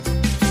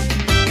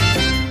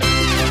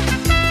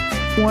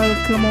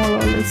welcome all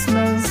our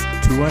listeners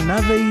to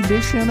another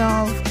edition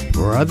of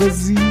Brother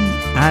Z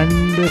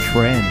and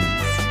Friends.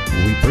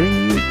 We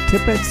bring you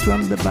tidbits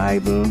from the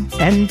Bible,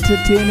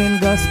 entertaining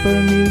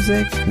gospel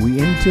music. We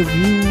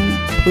interview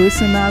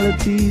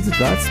personalities,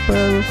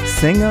 gospel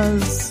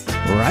singers,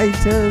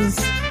 writers.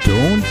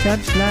 Don't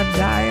touch that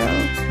dial,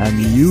 and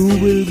you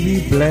will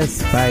be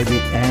blessed by the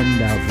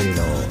end of it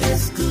all.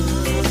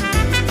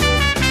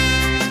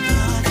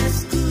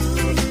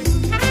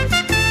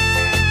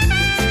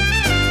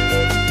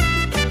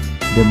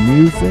 The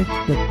music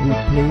that we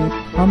play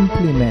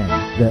complement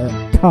the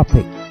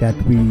topic that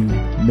we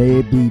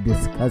may be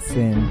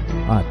discussing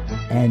at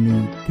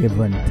any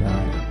given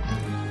time.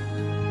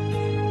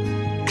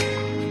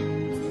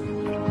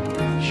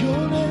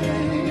 Your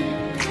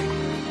name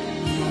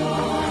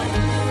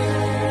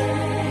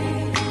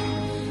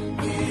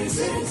is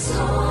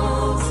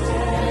exalted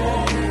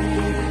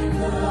in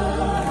the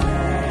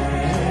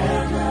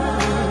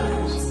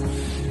heavens,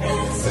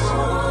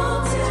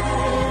 exalted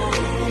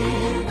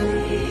in the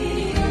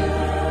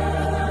earth.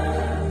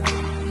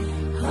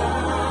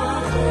 Hallelujah.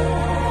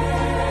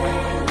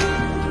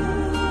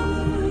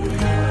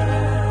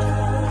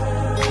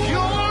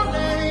 Your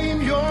name,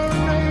 your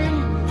name,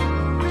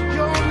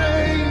 your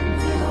name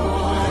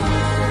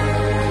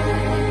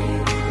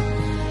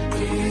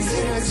is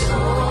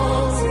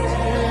exalted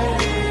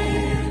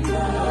in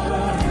the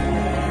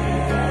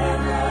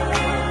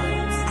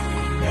heavens,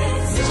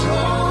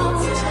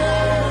 exalted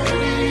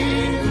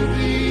in the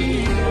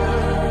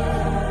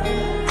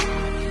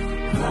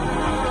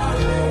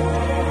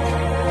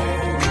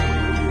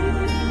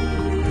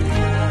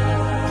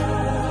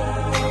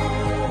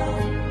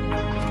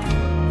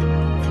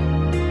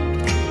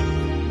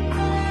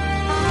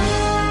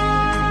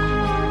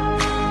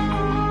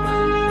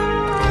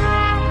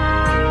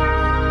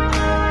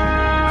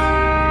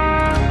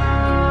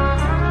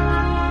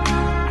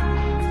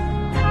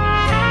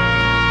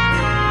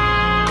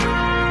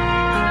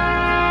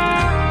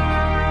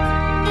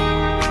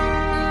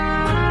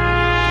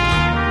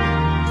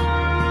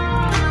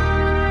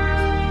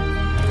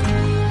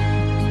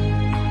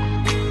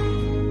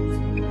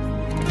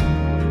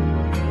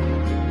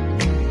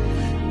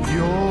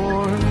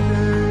Your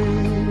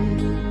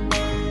name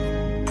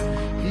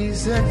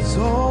is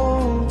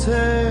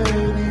exalted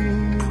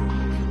in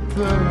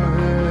the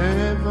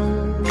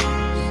heavens,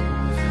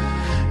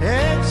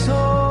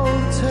 exalted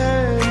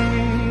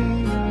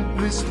in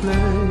this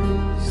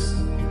place.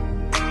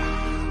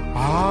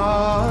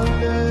 Hallelujah.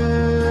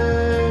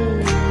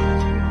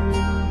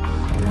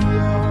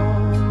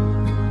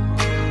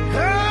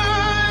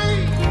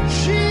 Hey,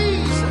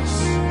 Jesus,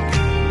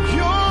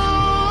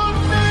 your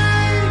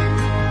name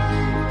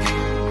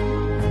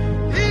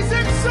is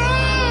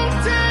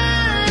exalted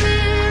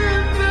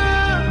in the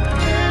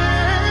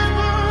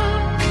heavens,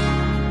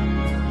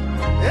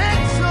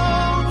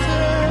 exalted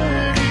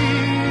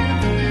in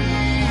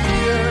the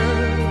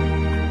earth.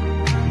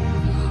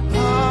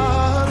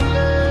 Hallelujah.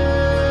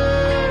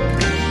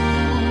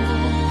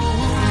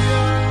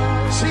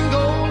 Sing, oh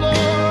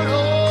Lord,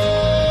 oh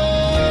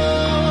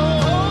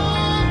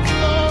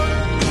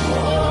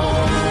Lord,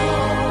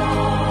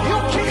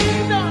 your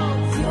kingdom.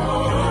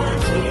 Your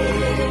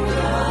kingdom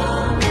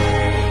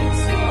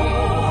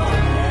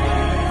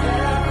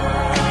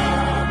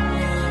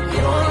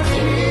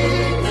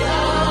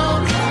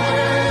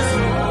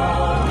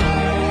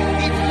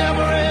it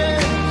never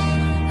ends.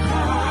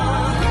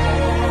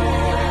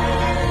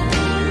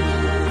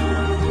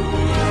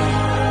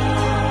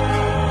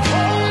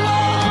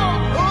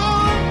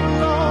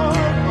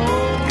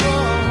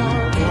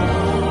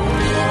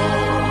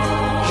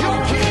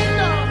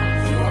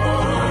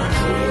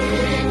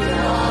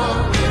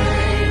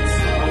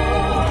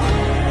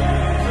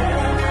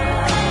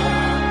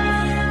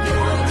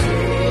 Your kingdom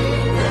reigns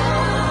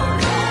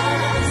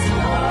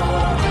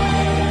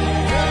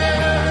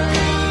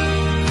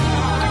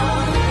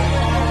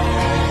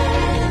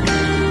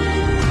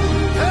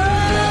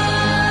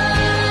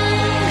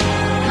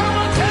come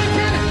on, take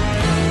it.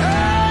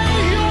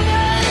 Hey, your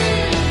name.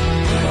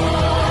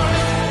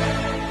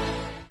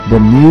 The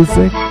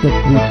music that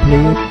we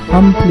play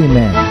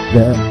complement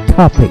the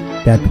topic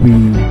that we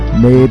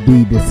may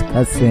be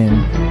discussing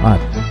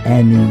at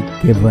any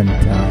given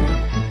time.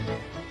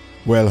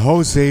 Well,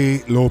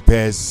 Jose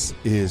Lopez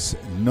is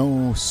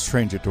no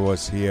stranger to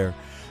us here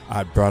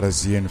at Brother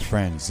Z and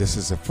Friends. This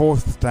is the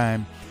fourth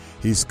time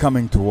he's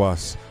coming to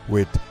us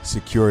with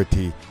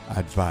security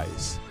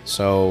advice.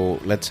 So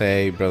let's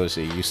say, Brother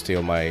Z, you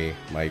steal my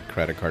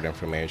credit card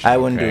information. I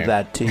wouldn't okay? do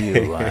that to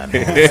you.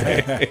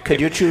 Jose.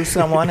 Could you choose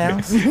someone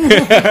else?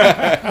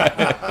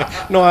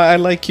 No, I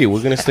like you.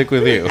 We're going to stick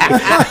with you.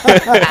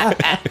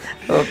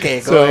 Okay,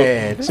 go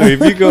ahead. So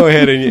if you go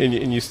ahead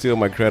and you steal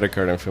my credit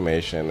card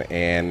information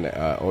and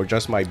or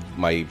just my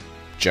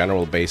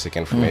general basic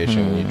information,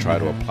 and you try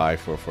to apply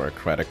for a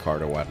credit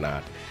card or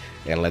whatnot,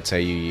 and let's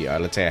say I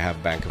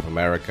have Bank of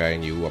America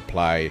and you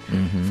apply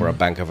for a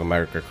Bank of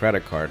America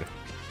credit card,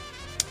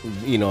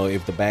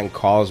 if the bank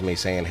calls me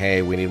saying,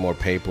 hey, we need more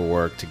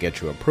paperwork to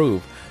get you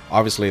approved,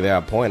 obviously at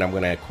that point I'm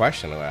going to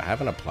question, I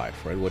haven't applied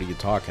for it. What are you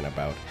talking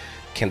about?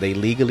 Can they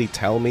legally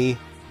tell me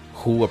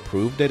who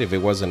approved it? If it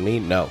wasn't me,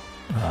 no.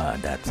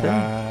 That's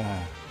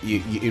it.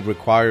 It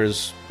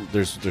requires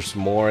there's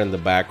more in the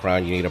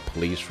background. You need a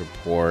police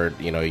report.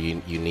 You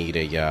need you need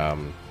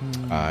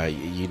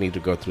to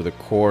go through the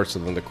court, so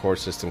then the court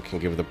system can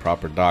give the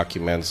proper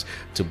documents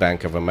to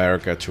Bank of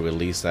America to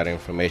release that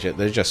information.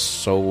 There's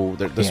just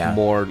there's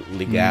more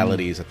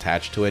legalities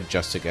attached to it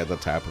just to get the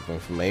type of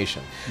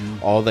information.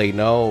 All the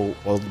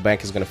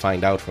bank is going to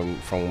find out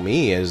from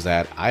me is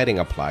that I didn't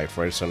apply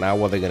for it. So now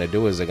what they're going to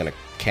do is they're going to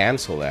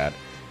cancel that,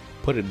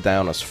 put it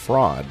down as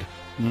fraud,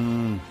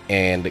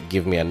 and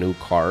give me a new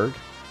card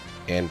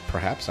and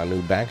perhaps a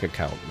new bank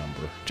account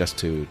number just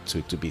to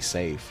be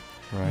safe.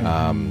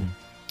 Right.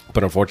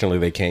 But unfortunately,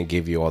 they can't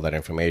give you all that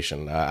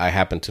information. I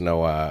happen to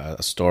know a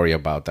story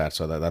about that,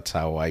 so that's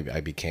how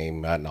I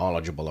became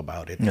knowledgeable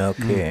about it.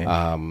 Okay.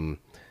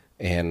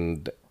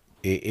 And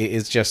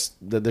it's just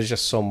there's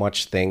just so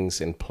much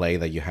things in play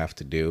that you have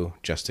to do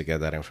just to get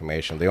that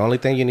information. The only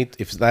thing you need,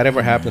 if that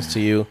ever happens to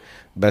you,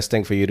 best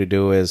thing for you to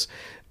do is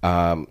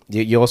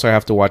you also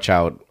have to watch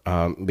out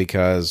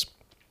because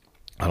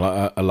a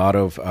lot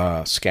of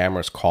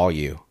scammers call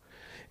you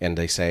and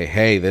they say,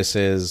 hey, this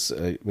is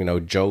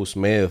Joe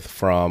Smith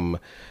from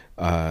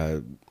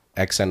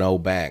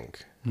XNO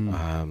Bank.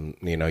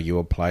 You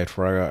applied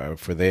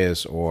for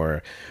this,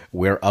 or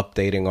we're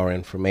updating our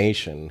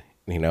information,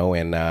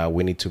 and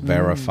we need to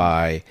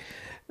verify,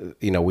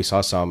 we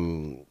saw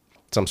some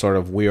sort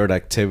of weird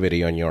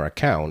activity on your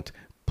account.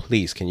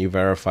 Please, can you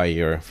verify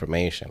your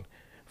information?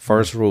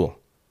 First rule,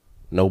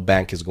 no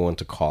bank is going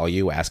to call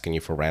you asking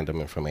you for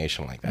random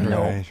information like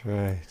that.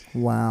 Right.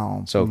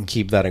 Wow. So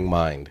keep that in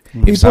mind.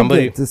 People If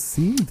somebody get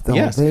deceived, though.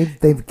 Yes.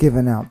 They've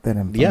given out that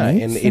information. Yeah,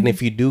 and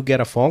if you do get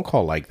a phone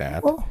call like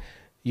that,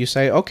 you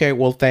say, okay,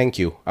 well, thank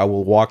you. I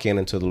will walk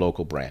into the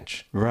local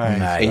branch.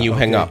 Right. And you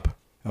hang up.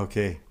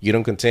 Okay. You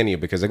don't continue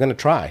because they're going to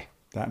try.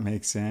 That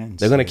makes sense.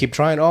 They're going to keep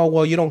trying. Oh,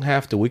 well, you don't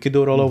have to. We could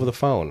do it all over the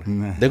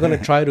phone. They're going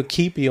to try to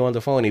keep you on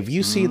the phone. If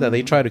you see that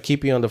they try to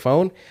keep you on the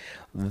phone,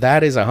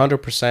 that is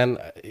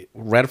 100%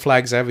 red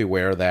flags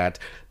everywhere that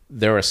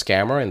they're a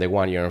scammer and they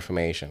want your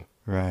information.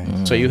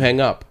 Right. So you hang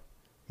up.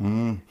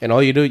 And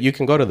all you do, you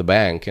can go to the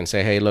bank and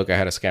say, hey, look, I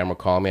had a scammer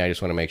call me. I just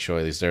want to make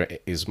sure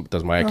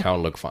does my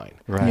account look fine?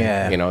 Right.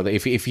 Yeah.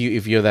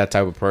 If you're that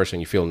type of person,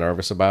 you feel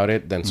nervous about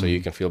it, then so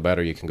you can feel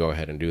better, you can go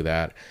ahead and do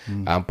that.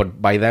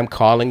 But by them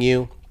calling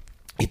you,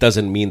 it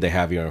doesn't mean they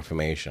have your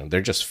information. They're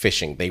just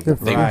phishing.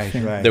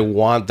 They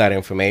want that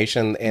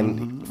information,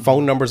 and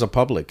phone numbers are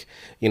public.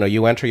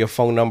 You enter your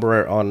phone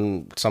number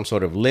on some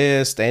sort of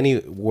list,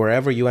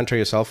 wherever you enter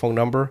your cell phone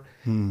number,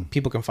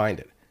 people can find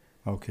it.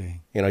 Okay.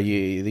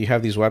 You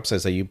have these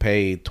websites that you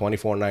pay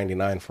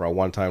 $24.99 for a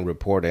one-time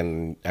report,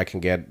 and I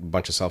can get a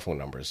bunch of cell phone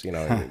numbers.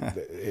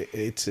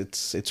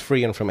 It's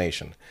free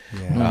information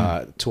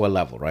to a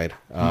level, right?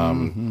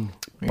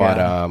 But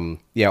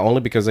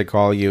only because they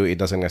call you, it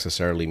doesn't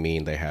necessarily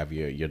mean they have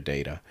your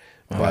data.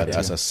 But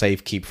as a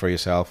safekeep for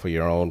yourself, for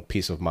your own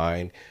peace of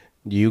mind,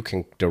 you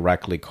can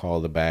directly call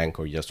the bank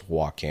or just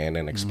walk in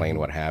and explain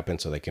what happened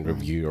so they can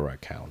review your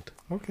account.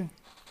 Okay.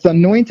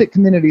 Anointed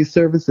Community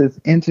Services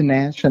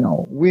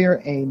International.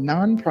 We're a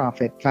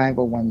nonprofit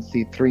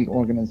 501c3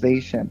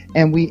 organization,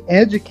 and we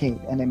educate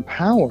and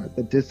empower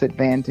the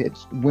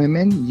disadvantaged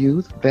women,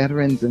 youth,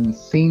 veterans, and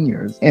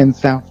seniors in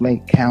South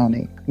Lake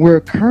County.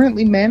 We're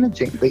currently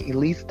managing the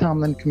Elise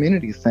Tomlin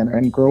Community Center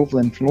in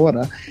Groveland,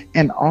 Florida,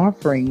 and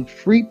offering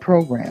free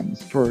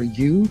programs for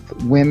youth,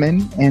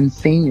 women, and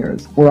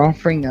seniors. We're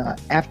offering an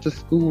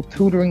after-school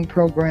tutoring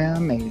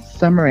program, a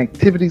summer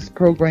activities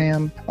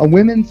program, a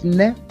women's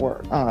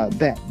network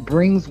that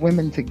brings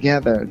women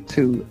together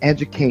to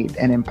educate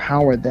and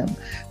empower them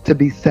to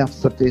be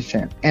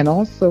self-sufficient, and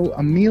also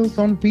a Meals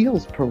on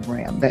Wheels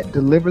program that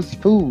delivers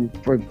food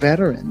for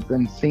veterans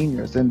and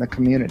seniors in the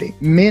community.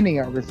 Many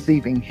are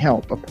receiving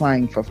help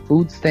applying for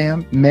food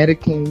stamp,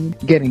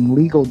 Medicaid, getting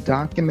legal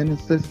document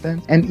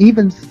assistance, and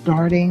even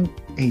starting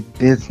a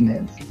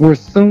business. We'll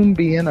soon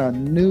be in a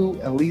new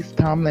Elise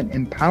Tomlin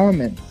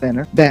Empowerment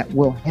Center that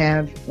will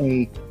have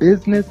a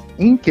business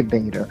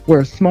incubator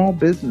where small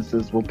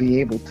businesses will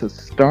be able to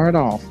start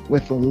off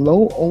with a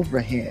low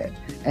overhead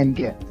and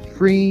get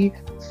free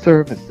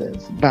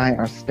services by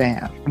our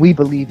staff. We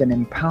believe in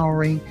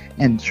empowering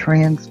and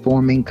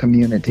transforming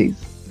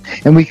communities.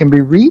 And we can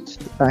be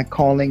reached by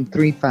calling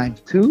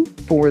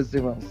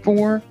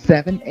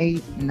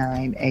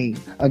 352-404-7898.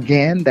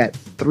 Again, that's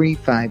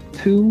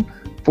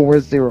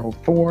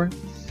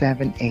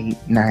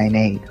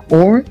 352-404-7898.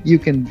 Or you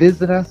can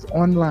visit us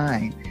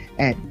online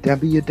at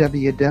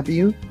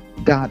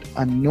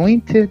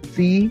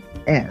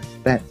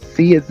www.anointedcs, that's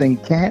C as in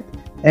cat,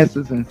 S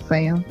as in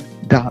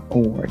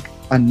Sam.org.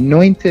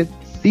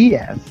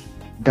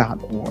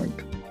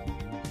 anointedcs.org.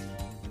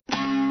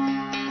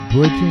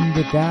 Bridging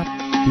the gap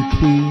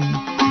between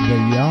the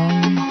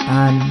young,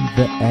 and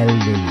the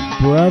elderly.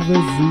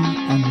 Brother Z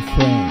and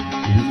friends,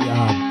 we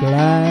are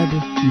glad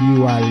you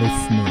are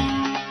listening.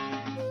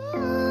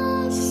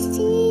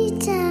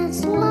 Jesus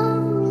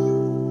love me.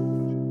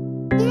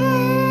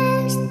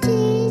 Yes,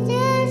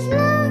 Jesus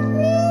love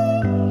me.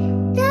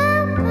 The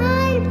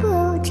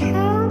Bible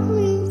tells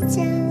me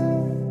so.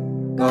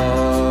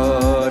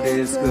 God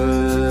is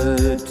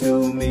good to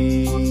me.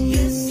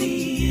 Yes, He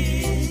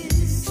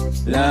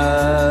is.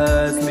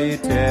 Loves me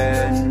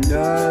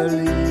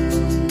tenderly.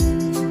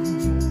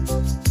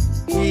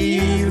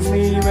 Heals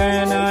me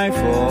when I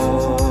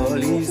fall.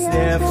 He's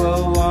there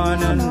for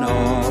one and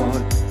all.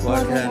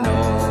 What an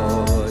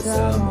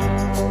awesome,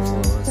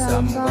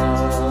 awesome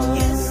God.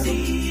 Yes, He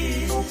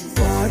is.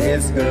 God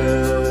is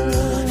good.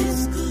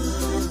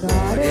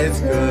 God is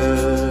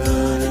good.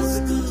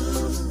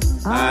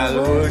 I'll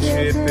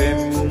worship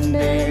Him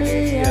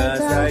daily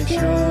as I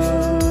should.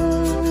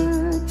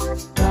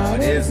 God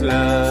is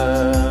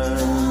love,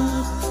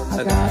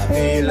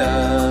 agape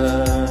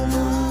love,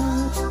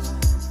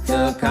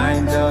 the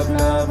kind of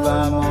love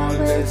I'm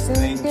always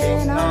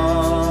thinking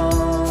of.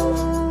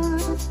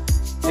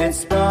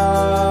 It's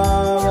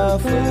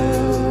powerful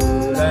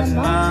and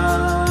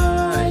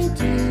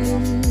mighty.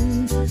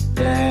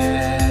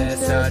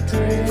 There's a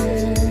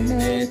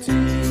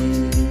Trinity.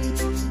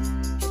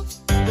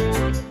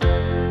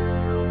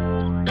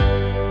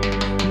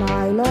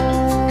 My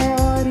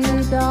Lord,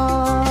 He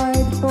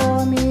died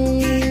for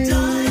me.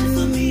 Died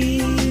for me.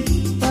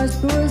 Was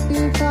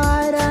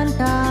crucified on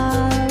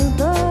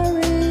Calvary.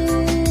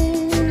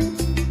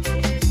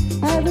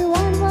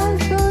 Everyone was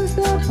so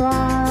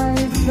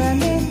surprised when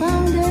they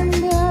found Him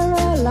there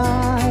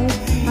alive.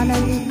 And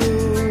as He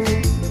grew,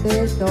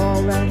 they saw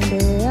when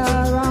they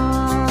arrived.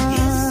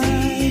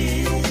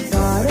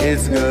 God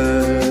It's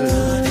good.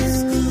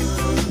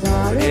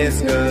 God It's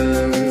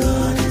good.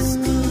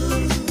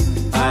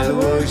 I'll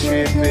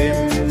worship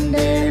Him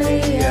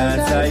daily as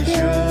I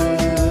should.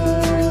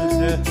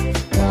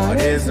 God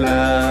is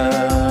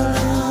love,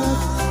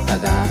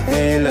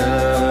 agape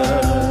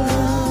love,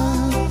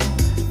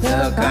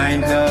 the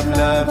kind of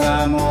love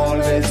I'm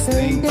always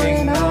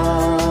thinking of.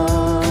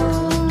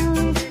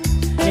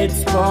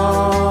 It's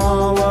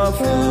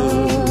powerful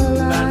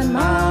and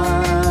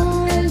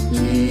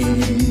mighty.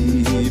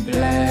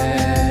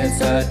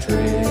 Blessed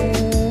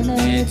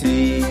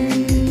Trinity.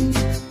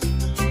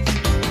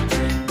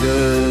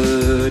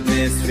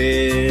 Goodness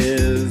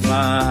fills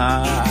my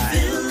heart.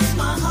 Fills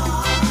my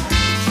heart.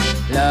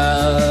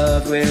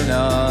 Love will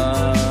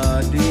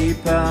not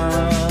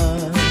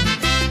depart.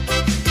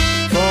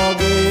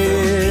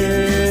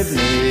 Forgiveness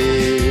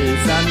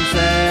and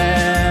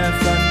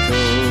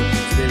self-control.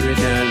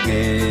 Spiritual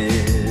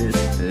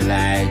gift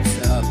lights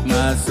up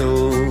my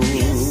soul.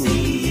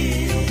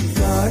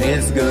 God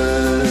is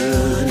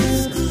good.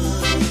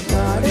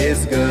 God is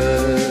good.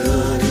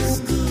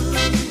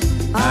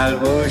 I'll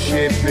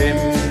worship Him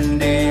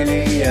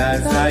daily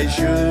as I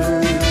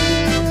should.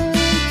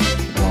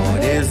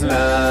 God is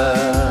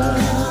love,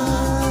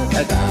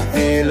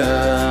 agape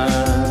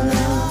love,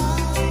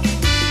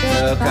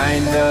 the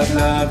kind of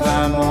love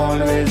I'm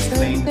always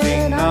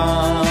thinking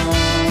of.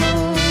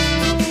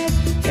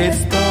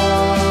 It's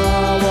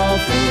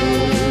powerful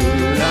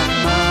and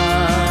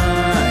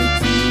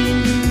mighty.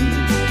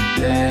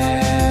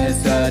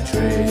 There's a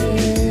Trinity.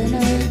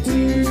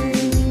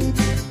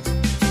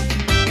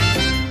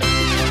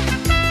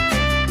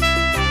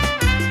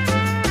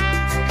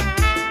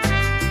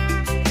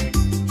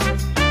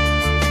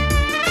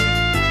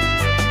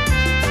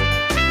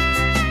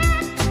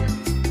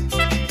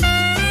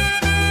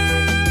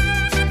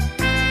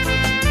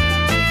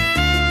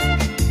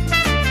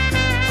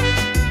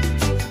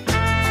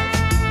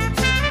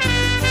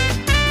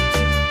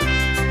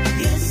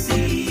 Yes,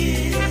 He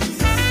is.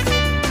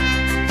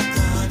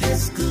 God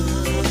is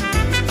good.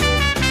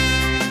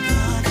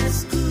 God is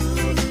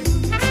good.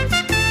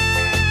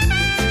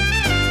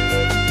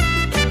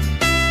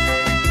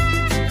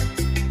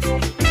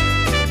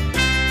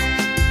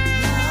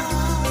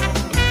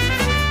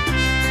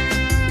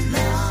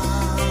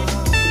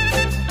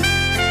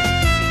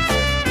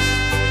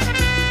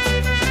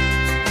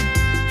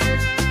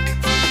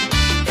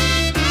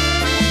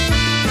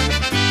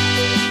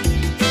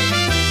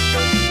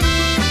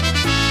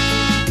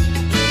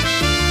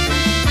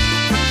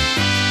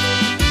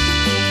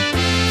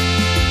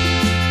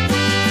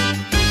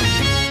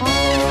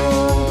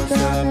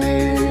 Awesome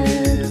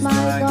is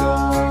my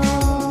God.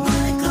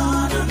 My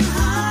God on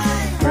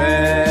high.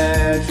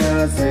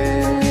 Precious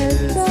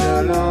is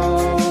the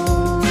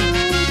Lord.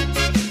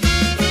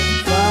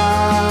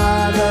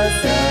 Father,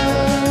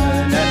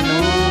 Son, and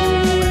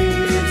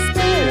Holy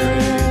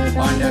Spirit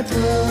on the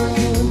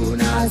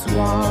throne as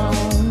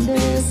one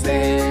they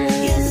say.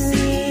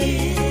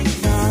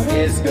 God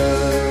is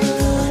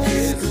good,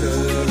 is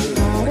good,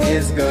 God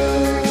is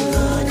good,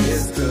 God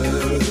is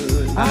good.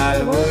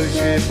 I'll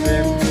worship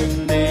Him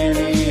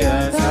daily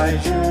as I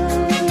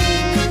should.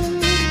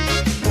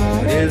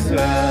 God is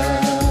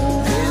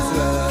love,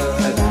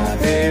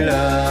 agape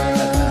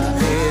love,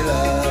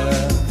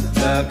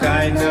 the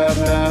kind of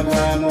love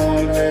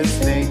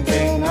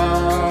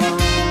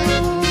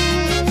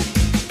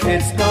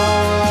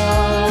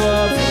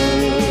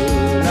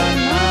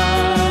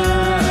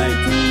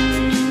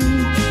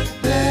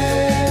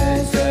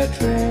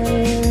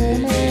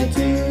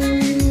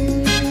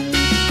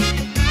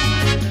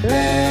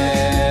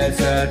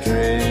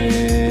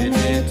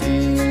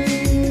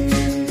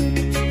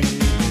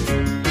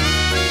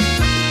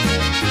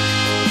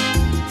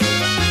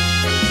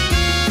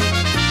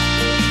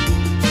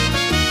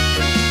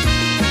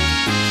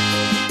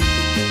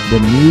the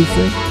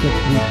music that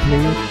we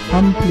play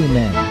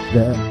complement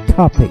the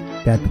topic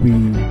that we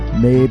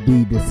may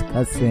be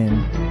discussing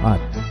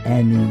at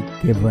any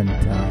given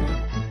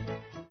time.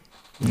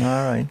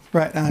 All right.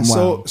 Right.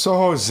 Wow. So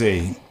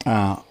Jose,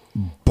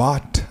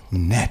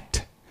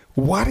 botnet.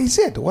 What is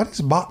it? What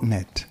is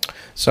botnet?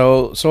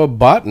 So a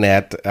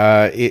botnet,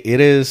 it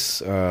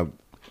is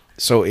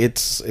so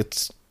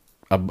it's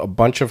a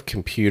bunch of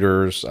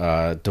computers,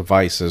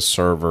 devices,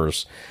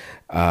 servers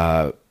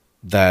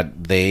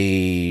that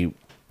they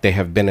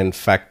have been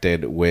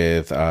infected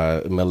with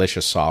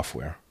malicious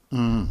software.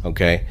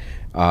 Okay,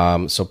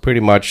 so pretty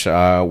much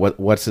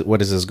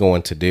what is this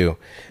going to do?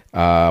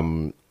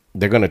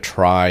 They're going to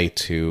try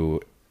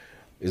to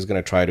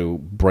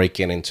break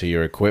into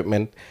your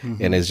equipment,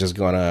 and it's just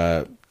going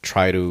to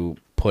try to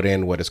put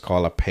in what is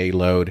called a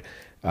payload,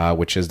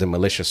 which is the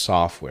malicious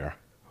software.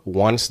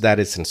 Once that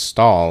is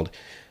installed,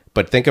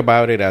 but think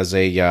about it as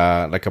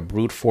a like a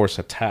brute force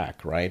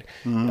attack, right?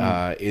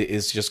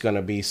 It's just going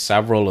to be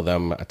several of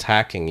them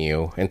attacking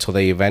you until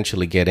they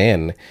eventually get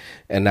in,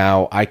 and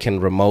now I can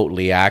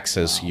remotely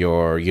access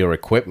your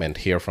equipment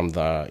here from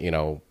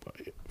the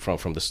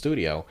from the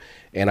studio,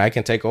 and I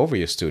can take over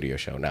your studio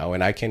show now,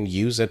 and I can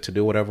use it to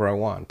do whatever I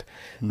want.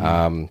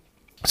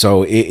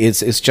 So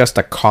it's just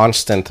a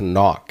constant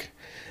knock.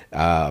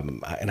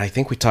 And I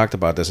think we talked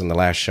about this in the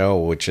last show,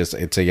 which is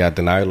it's a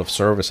denial of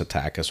service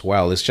attack as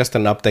well. It's just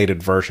an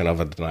updated version of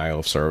a denial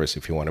of service,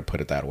 if you want to put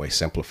it that way,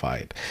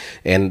 simplified.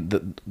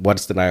 And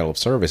what's denial of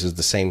service is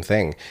the same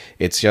thing.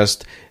 It's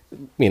just,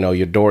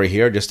 your door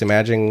here. Just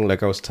imagine,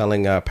 like I was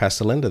telling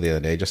Pastor Linda the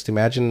other day, just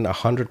imagine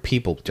 100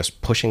 people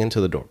just pushing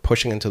into the door,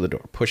 pushing into the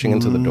door, pushing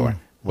into the door.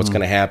 What's going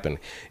to happen?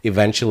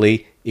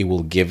 Eventually, it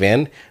will give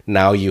in.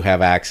 Now you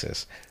have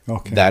access.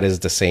 Okay. That is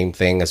the same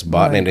thing as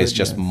botnet. It's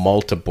just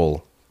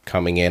multiple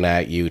coming in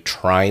at you,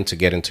 trying to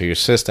get into your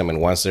system,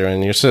 and once they're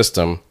in your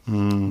system,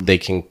 they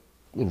can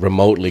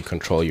remotely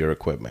control your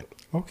equipment.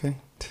 Okay.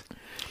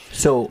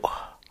 So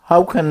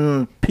how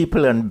can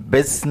people in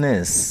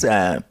business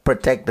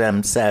protect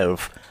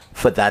themselves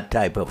for that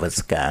type of a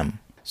scam?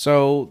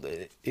 So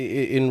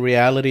in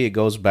reality, it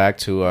goes back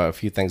to a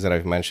few things that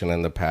I've mentioned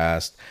in the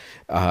past.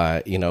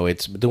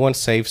 It's doing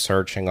safe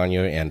searching on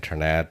your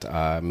internet.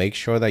 Make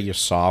sure that your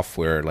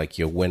software, like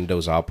your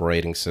Windows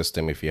operating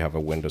system, if you have a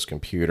Windows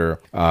computer,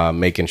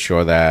 making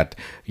sure that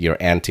your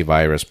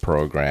antivirus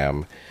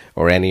program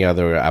or any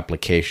other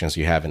applications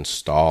you have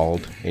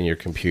installed in your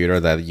computer,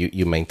 that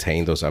you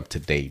maintain those up to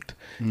date.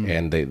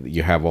 And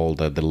you have all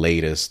the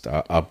latest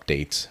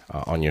updates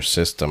on your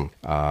system.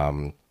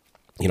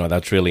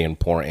 That's really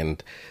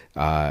important.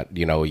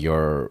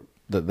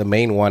 The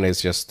main one is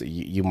just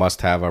you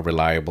must have a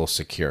reliable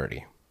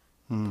security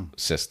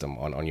system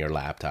on your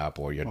laptop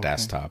or your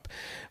desktop.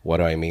 What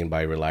do I mean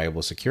by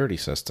reliable security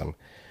system?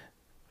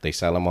 They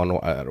sell them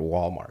at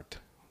Walmart,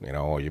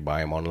 or you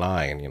buy them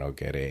online.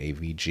 Get a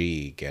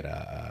AVG, get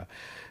a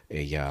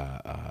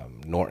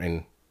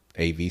Norton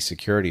AV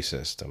security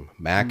system,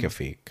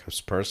 McAfee,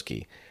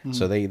 Kaspersky.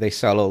 So they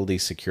sell all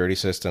these security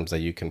systems that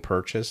you can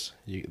purchase.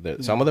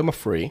 Some of them are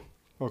free,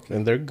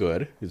 and they're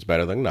good. It's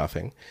better than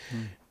nothing.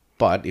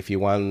 But if you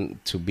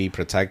want to be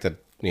protected,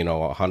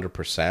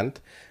 100%,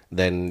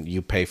 then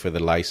you pay for the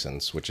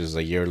license, which is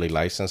a yearly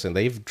license. And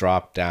they've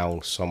dropped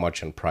down so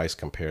much in price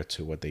compared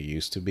to what they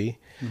used to be.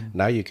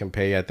 Now you can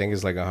pay, I think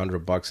it's like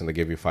 $100, and they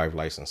give you 5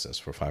 licenses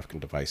for 5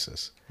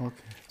 devices. Okay.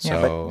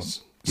 So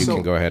you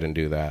can go ahead and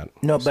do that.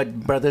 No, but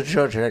Brother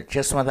George, I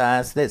just want to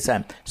ask this.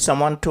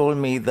 Someone told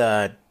me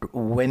that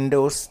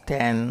Windows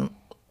 10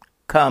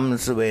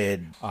 comes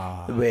with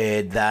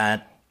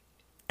that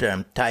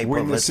type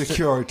Windows of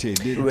security.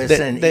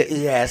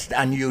 Yes,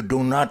 and you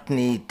do not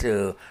need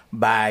to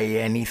buy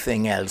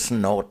anything else,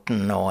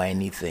 Norton or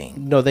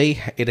anything. No,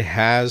 it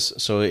has.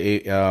 So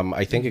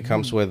I think it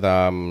comes with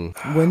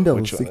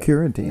Windows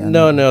security.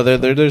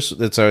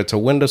 It's a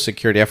Windows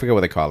security. I forget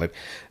what they call it,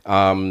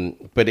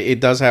 but it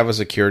does have a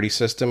security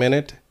system in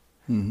it.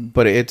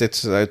 But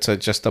it's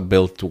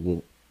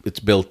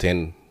built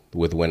in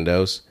with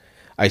Windows.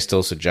 I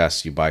still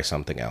suggest you buy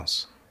something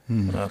else.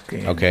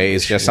 Okay,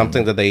 it's just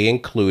something that they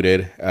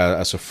included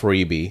as a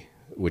freebie,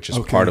 which is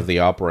part of the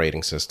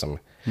operating system.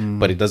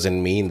 But it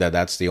doesn't mean that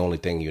that's the only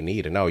thing you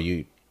need. No,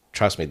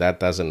 trust me, that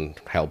doesn't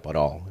help at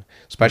all,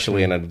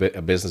 especially in a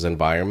business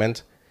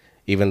environment.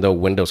 Even though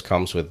Windows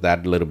comes with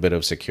that little bit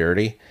of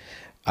security,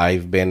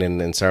 I've been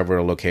in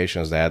several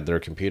locations that their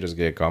computers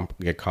get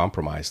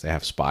compromised. They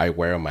have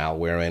spyware,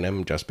 malware in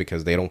them just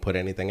because they don't put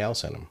anything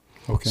else in them.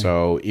 Okay.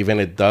 So even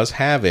it does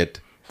have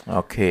it.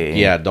 Okay.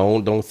 Yeah,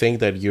 don't think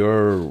that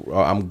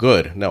I'm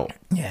good. No.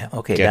 Yeah,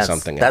 okay. Get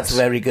something else. That's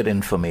very good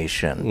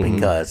information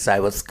because I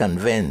was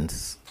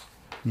convinced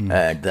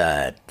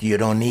that you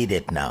don't need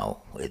it now.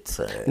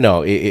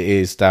 No, it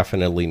is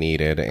definitely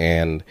needed.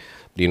 And,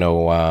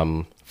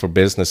 for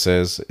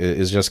businesses,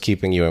 it's just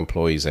keeping your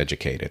employees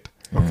educated.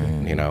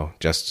 Okay.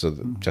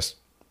 Just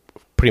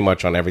pretty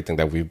much on everything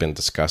that we've been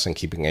discussing,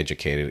 keeping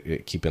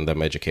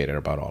them educated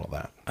about all of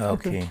that.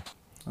 Okay.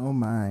 Oh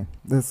my,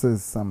 this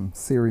is some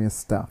serious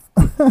stuff.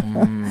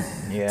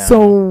 Yeah.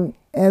 So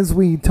As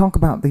we talk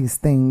about these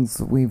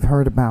things, we've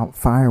heard about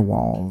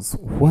firewalls.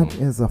 What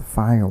is a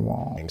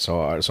firewall? And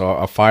so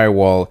a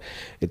firewall,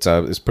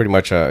 it's pretty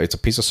much it's a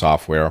piece of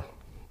software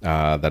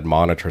that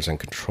monitors and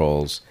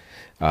controls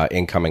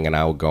incoming and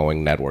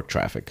outgoing network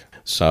traffic.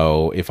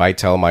 So if I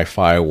tell my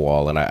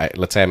firewall, and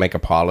let's say I make a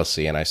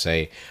policy and I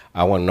say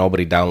I want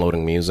nobody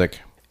downloading music,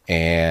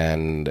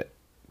 and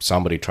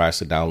somebody tries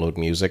to download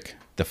music,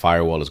 the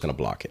firewall is going to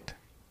block it.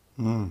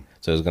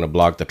 So it's going to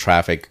block the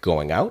traffic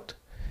going out,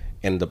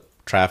 and the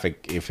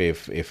traffic,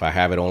 if I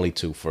have it only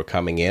for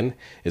coming in,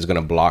 is going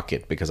to block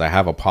it because I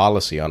have a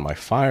policy on my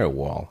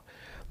firewall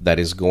that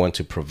is going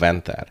to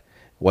prevent that.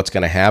 What's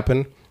going to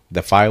happen?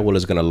 The firewall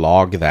is going to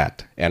log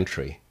that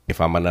entry.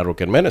 If I'm a network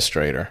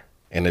administrator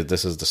and if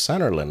this is the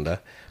center,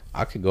 Linda,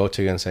 I could go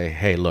to you and say,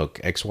 hey, look,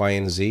 X, Y,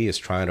 and Z is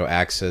trying to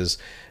access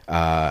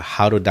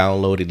how to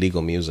download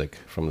illegal music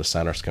from the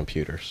center's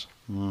computers.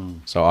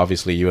 So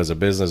obviously you as a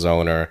business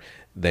owner,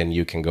 then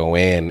you can go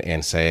in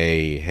and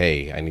say,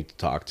 hey, I need to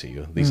talk to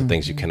you. These are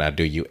things you cannot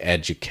do. You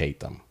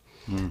educate them.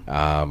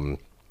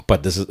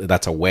 But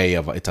that's a way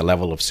of, it's a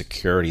level of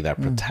security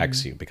that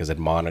protects you because it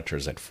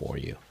monitors it for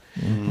you.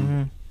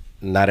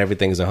 Not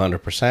everything's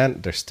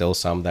 100%. There's still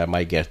some that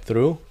might get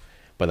through,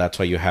 but that's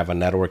why you have a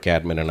network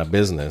admin in a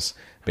business,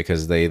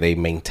 because they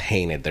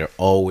maintain it. They're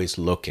always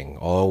looking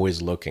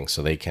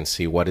so they can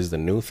see what is the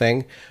new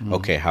thing.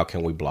 Okay, how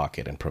can we block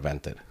it and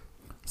prevent it?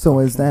 So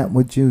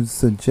would you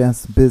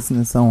suggest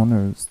business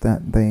owners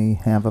that they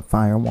have a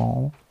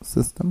firewall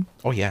system?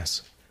 Oh,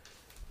 yes.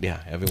 Yeah,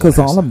 everyone. Because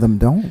all of them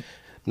don't.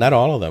 Not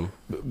all of them.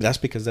 That's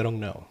because they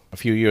don't know. A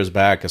few years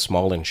back, a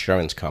small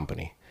insurance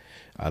company,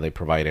 they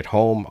provided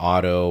home,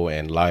 auto,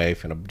 and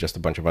life, and just a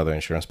bunch of other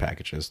insurance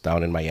packages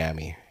down in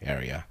Miami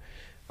area.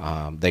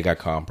 They got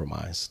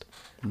compromised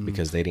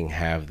because they didn't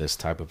have this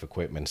type of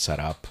equipment set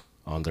up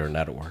on their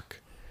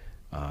network.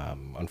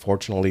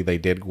 Unfortunately,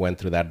 they went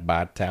through that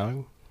bad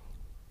time.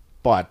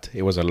 But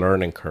it was a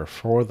learning curve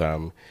for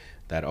them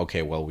that,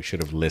 okay, well, we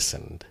should have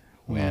listened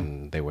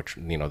when they were,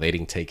 they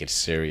didn't take it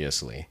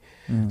seriously.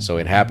 So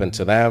it happened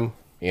to them,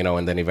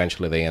 and then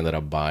eventually they ended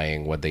up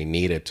buying what they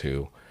needed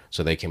to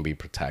so they can be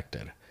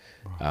protected.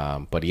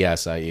 But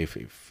yes, if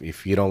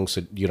you don't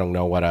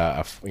know what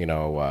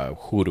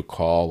who to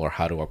call or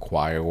how to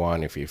acquire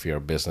one, if you're a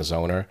business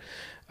owner,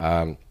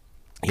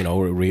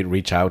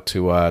 reach out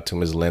to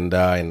Ms.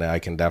 Linda, and I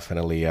can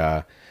definitely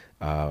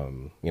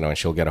and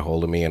she'll get a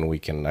hold of me,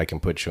 and I can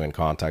put you in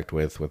contact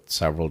with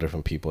several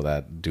different people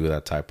that do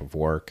that type of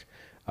work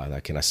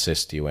that can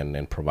assist you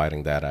in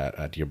providing that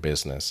at your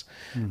business.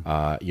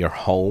 Your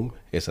home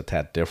is a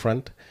tad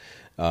different.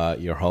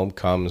 Your home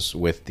comes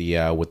with the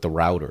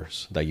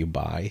routers that you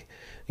buy.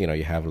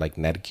 You have like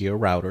Netgear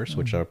routers,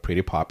 which are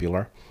pretty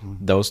popular.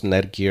 Those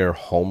Netgear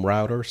home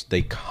routers,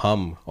 they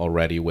come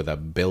already with a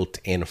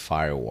built-in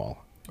firewall.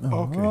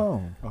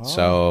 Okay.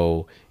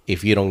 So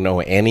if you don't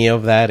know any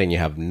of that and you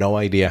have no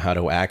idea how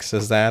to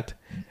access that,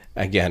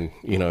 again,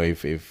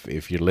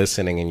 if you're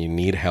listening and you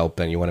need help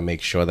and you want to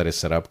make sure that it's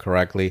set up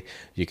correctly,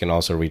 you can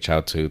also reach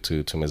out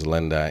to Ms.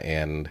 Linda,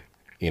 and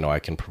I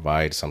can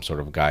provide some sort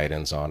of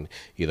guidance on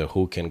either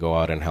who can go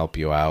out and help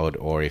you out,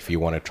 or if you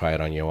want to try it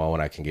on your own,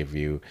 I can give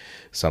you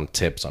some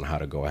tips on how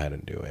to go ahead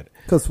and do it.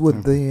 Because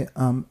would the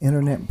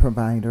internet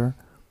provider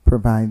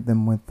provide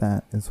them with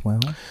that as well?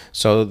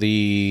 So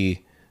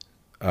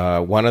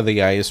one of the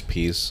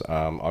ISPs,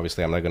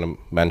 obviously I'm not going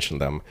to mention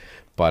them,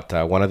 but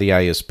one of the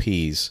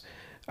ISPs,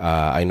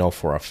 I know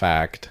for a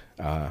fact,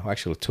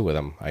 actually two of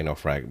them I know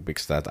for a fact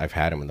because I've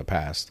had them in the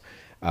past.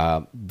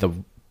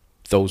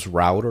 Those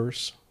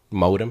routers,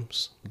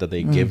 modems that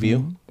they give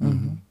you,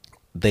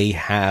 they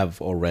have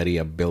already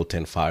a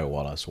built-in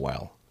firewall as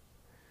well.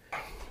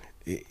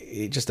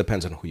 It just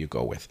depends on who you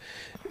go with.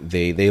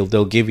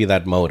 They'll give you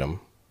that modem.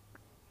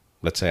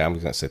 Let's say I'm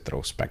going to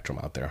throw Spectrum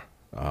out there.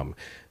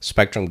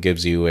 Spectrum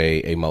gives you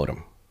a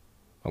modem,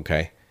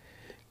 okay?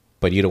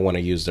 But you don't want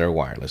to use their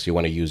wireless. You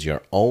want to use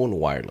your own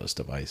wireless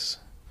device.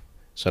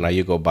 So now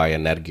you go buy a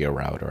Netgear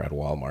router at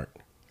Walmart.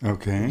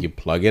 Okay. You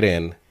plug it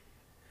in.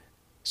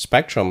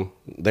 Spectrum,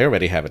 they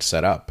already have it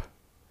set up.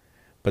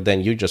 But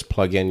then you just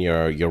plug in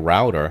your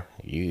router.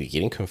 You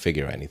didn't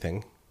configure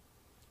anything.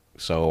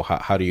 So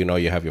how do you know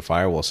you have your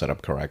firewall set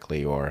up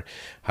correctly? Or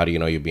how do you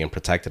know you're being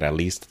protected, at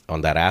least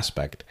on that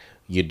aspect?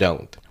 You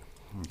don't.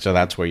 So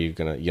that's where you're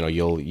gonna,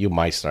 you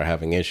might start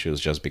having issues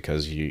just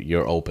because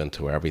you're open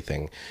to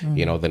everything.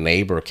 The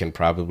neighbor can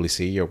probably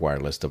see your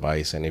wireless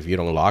device, and if you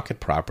don't lock it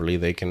properly,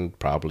 they can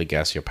probably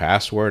guess your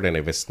password. And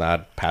if it's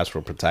not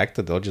password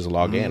protected, they'll just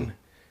log in.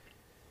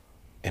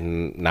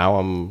 And now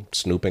I'm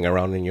snooping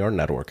around in your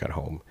network at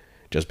home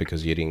just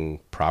because you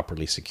didn't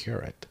properly secure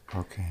it.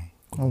 Okay.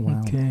 Oh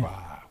wow. Okay.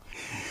 Wow.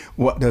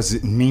 What does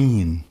it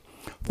mean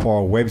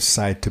for a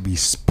website to be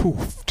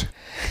spoofed?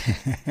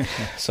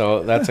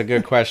 So that's a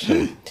good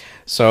question.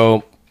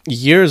 So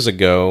years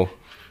ago,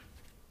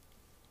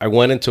 I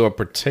went into a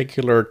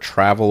particular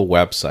travel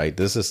website.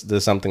 This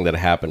is something that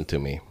happened to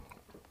me.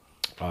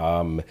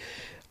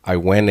 I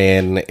went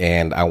in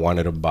and I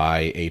wanted to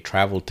buy a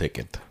travel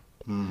ticket.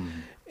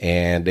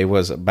 And it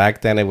was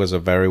back then. It was a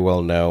very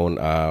well-known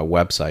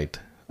website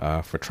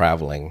for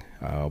traveling,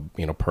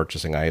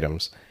 purchasing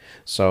items.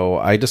 So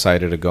I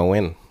decided to go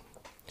in.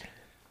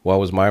 What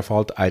was my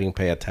fault? I didn't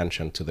pay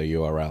attention to the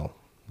URL,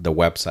 the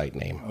website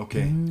name.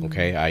 Okay.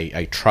 Okay,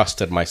 I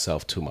trusted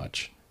myself too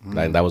much.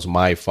 That was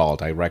my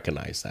fault. I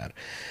recognize that.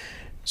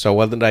 So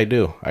what did I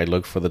do? I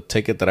looked for the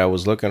ticket that I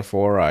was looking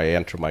for. I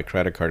entered my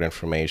credit card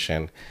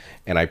information,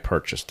 and I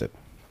purchased it.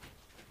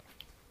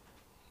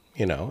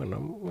 And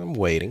I'm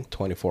waiting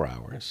 24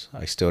 hours.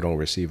 I still don't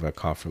receive a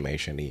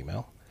confirmation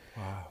email.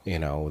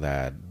 Wow.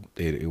 That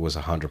it was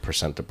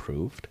 100%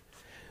 approved.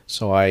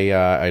 So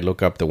I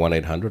look up the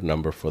 1-800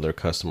 number for their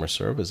customer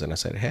service, and I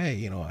said,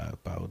 hey,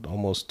 about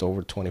almost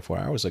over 24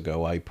 hours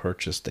ago, I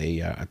purchased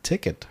a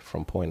ticket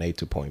from point A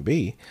to point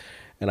B,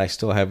 and I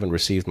still haven't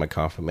received my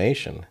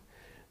confirmation.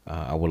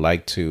 I would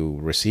like to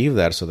receive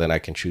that so then I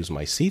can choose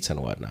my seats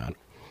and whatnot.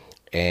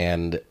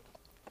 And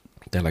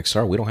they're like,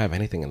 sir, we don't have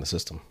anything in the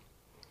system.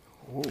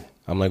 Ooh.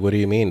 I'm like, what do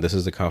you mean? This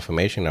is the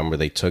confirmation number.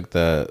 They took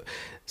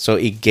so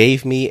it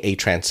gave me a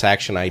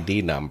transaction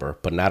ID number,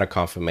 but not a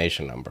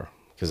confirmation number.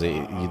 Because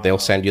they'll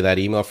send you that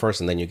email first,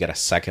 and then you get a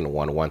second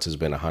one once it's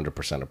been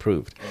 100%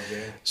 approved.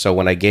 Okay. So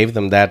when I gave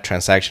them that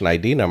transaction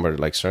ID number, they're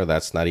like, sir,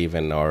 that's not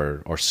even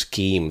our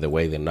scheme, the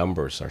way the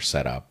numbers are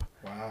set up.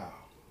 Wow.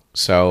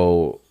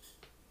 So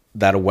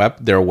their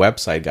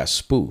website got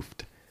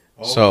spoofed.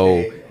 Okay.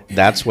 So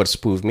that's what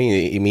spoofed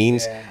me. It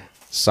means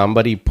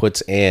somebody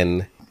puts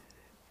in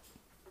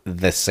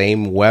the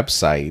same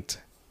website.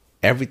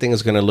 Everything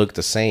is going to look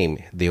the same.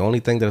 The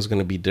only thing that's going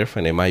to be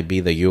different, it might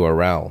be the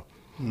URL.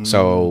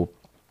 So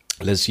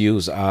let's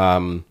use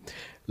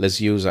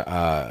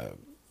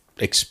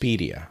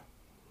Expedia.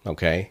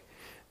 Okay,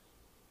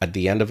 at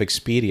the end of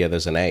Expedia,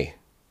 there's an A.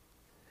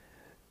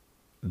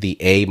 The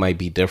A might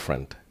be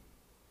different.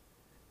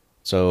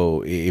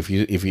 So if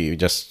you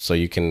just so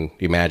you can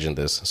imagine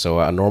this. So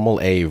a normal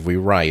A, if we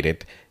write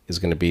it, is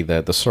going to be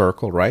the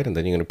circle, right? And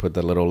then you're going to put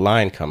the little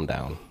line come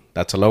down.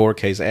 That's a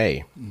lowercase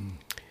a.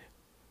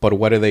 But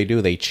what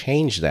do? They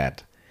change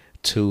that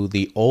to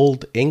the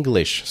old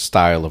English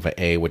style of an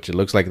A, which it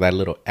looks like that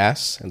little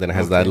S, and then it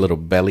has that little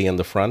belly in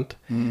the front.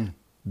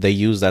 They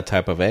use that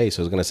type of A.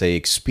 So it's going to say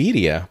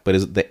Expedia,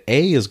 but the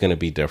A is going to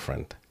be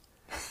different.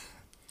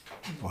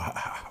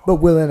 Wow. But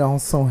will it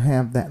also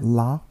have that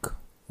lock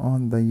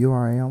on the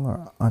URL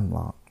or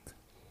unlocked?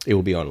 It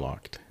will be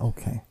unlocked.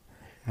 Okay.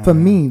 For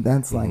me,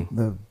 that's like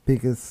the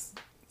biggest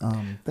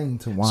thing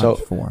to watch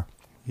for.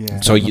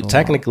 Yeah. So you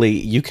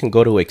can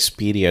go to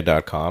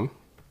Expedia.com,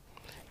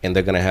 and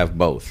they're going to have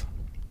both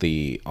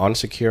the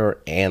unsecure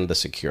and the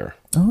secure.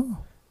 Oh.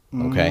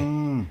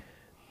 Okay.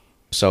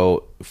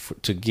 So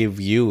to give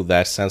you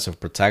that sense of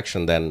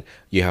protection, then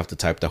you have to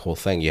type the whole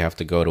thing. You have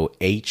to go to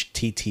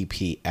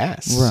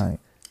HTTPS. Right.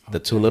 The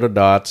two little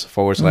dots /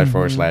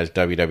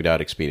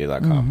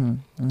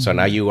 www.expedia.com. So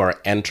now you are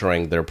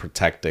entering their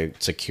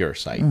protected, secure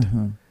site.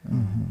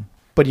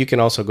 But you can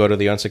also go to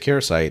the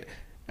unsecure site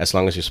as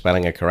long as you're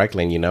spelling it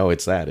correctly and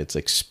it's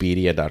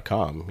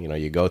Expedia.com.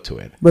 You go to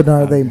it. But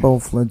are they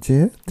both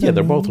legit? Yeah,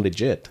 they're both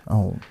legit.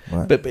 Oh,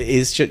 right. But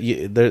it's just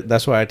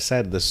that's why I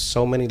said there's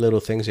so many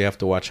little things you have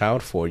to watch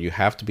out for. You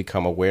have to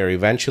become aware.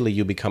 Eventually,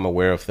 you become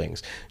aware of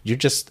things. You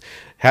just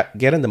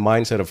get in the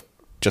mindset of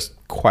just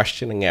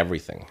questioning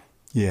everything.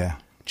 Yeah.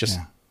 Just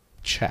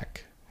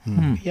check.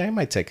 Yeah, it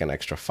might take an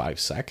extra 5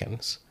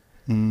 seconds.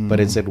 But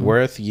is it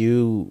worth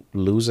you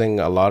losing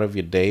a lot of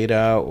your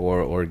data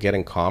or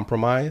getting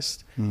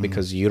compromised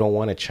because you don't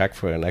want to check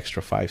for an extra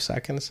 5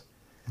 seconds?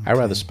 Okay. I'd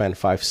rather spend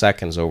 5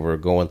 seconds over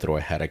going through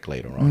a headache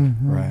later on.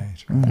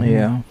 Right.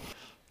 Yeah.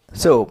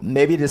 So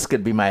maybe this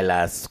could be my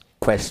last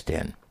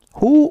question.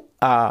 Who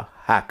are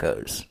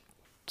hackers?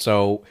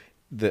 So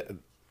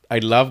I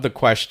love the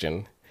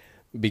question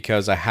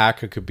because a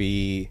hacker could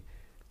be...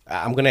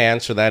 I'm going to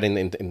answer that in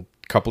a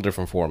couple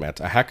different formats.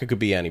 A hacker could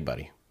be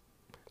anybody.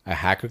 A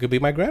hacker could be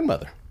my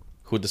grandmother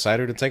who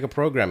decided to take a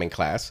programming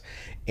class,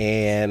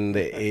 and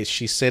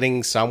she's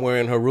sitting somewhere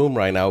in her room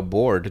right now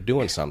bored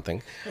doing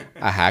something.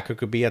 A hacker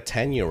could be a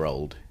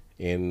 10-year-old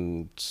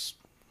in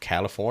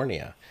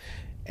California.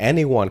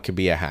 Anyone could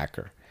be a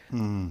hacker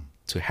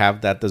to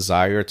have that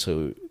desire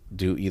to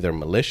do either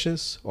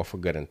malicious or for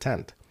good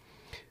intent.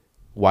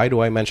 Why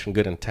do I mention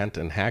good intent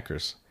in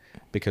hackers?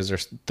 Because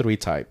there's 3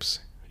 types.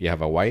 You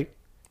have a white,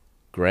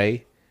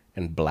 gray,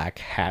 and black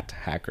hat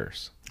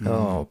hackers.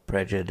 Oh,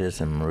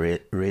 prejudice and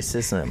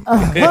racism.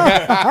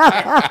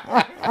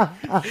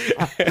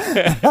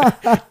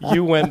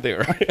 You went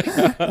there.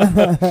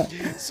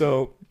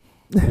 So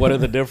what are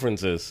the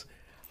differences?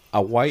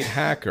 A white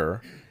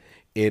hacker,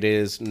 it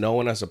is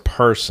known as a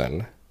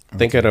person.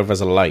 Think of it as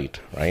a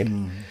light, right?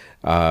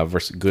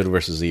 Versus good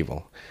versus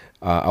evil.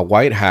 A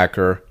white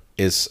hacker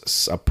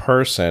is a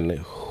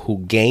person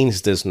who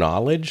gains this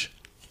knowledge,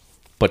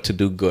 but to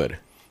do good.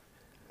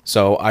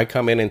 So I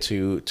come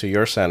into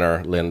your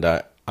center,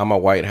 Linda. I'm a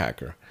white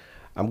hacker.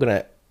 I'm going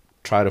to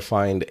try to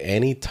find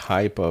any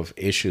type of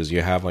issues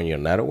you have on your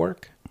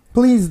network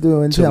Please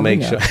do and to tell make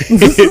me. sure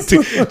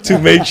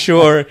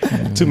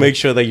to make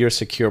sure that you're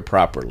secure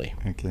properly.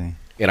 Okay.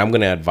 And I'm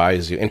going to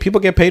advise you. And people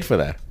get paid for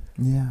that.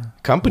 Yeah.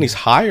 Companies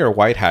hire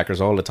white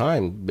hackers all the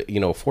time. You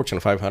know, Fortune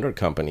 500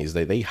 companies,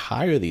 they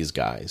hire these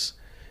guys.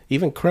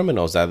 Even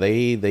criminals, that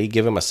they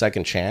give them a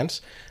second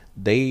chance.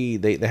 They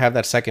have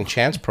that second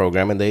chance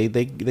program, and they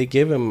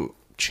give them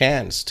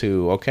chance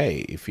to,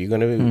 okay, if you're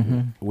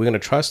we're gonna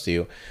trust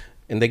you,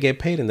 and they get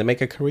paid and they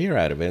make a career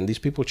out of it. And these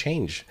people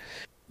change.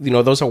 You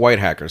know, those are white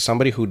hackers.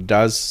 Somebody who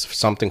does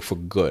something for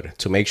good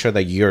to make sure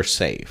that you're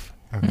safe.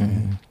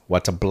 Okay.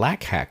 What's a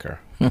black hacker?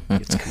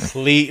 It's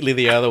completely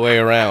the other way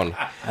around.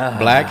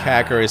 Black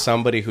hacker is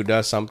somebody who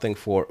does something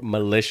for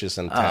malicious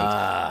intent.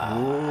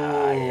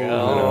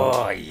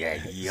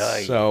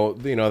 So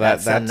you know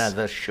that's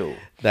another show.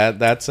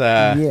 That's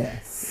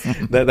Yes.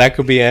 that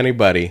could be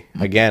anybody.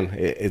 Again,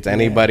 it's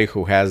anybody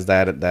who has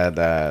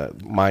that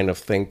mind of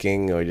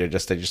thinking, or they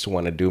just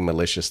want to do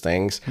malicious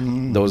things.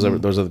 Those are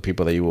the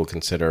people that you will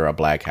consider a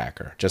black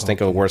hacker. Just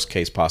think of the worst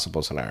case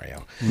possible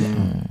scenario.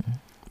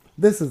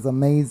 This is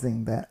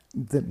amazing that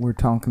we're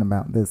talking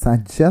about this. I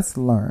just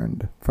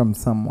learned from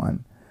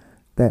someone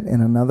that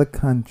in another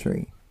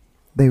country,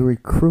 they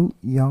recruit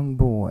young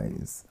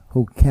boys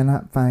who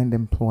cannot find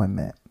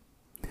employment.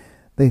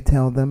 They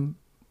tell them,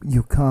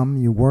 you come,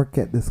 you work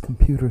at this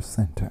computer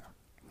center.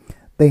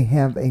 They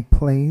have a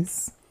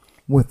place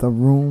with a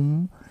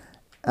room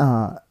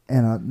and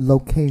a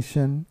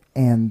location,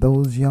 and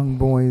those young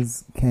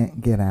boys can't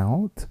get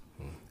out.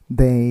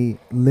 They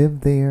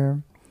live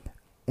there.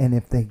 And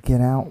if they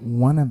get out,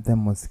 one of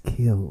them was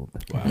killed.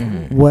 Wow.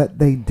 What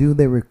they do,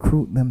 they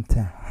recruit them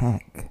to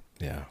hack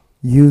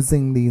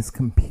using these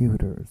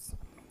computers.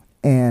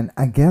 And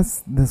I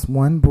guess this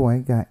one boy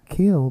got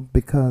killed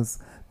because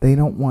they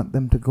don't want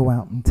them to go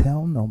out and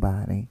tell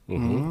nobody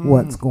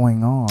what's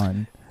going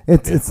on.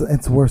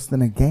 It's worse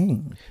than a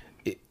gang.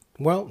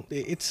 Well,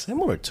 it's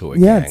similar to a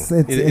Yeah, gang. it's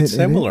It's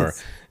similar.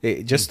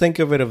 is. Just think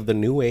of it of the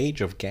new age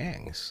of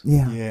gangs.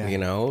 Yeah. You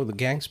know, the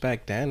gangs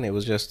back then, it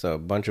was just a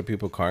bunch of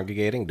people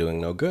congregating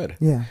doing no good.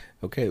 Yeah.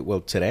 Okay,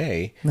 well,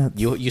 today, That's-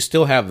 you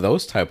still have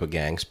those type of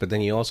gangs, but then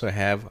you also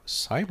have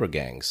cyber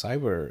gangs,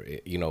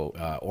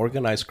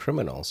 organized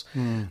criminals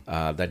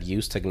that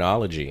use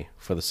technology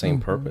for the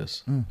same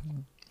purpose.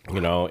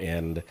 You know,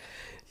 and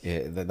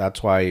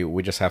that's why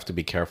we just have to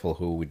be careful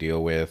who we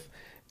deal with.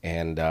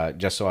 And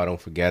just so I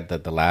don't forget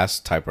that the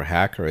last type of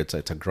hacker, it's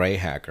a gray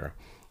hacker.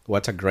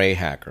 What's a gray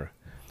hacker?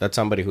 That's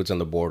somebody who's on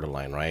the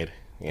borderline, right?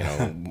 You know,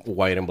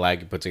 white and black,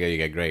 you put together, you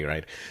get gray,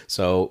 right?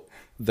 So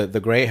the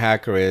gray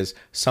hacker is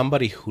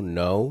somebody who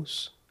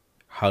knows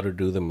how to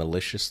do the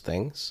malicious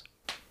things,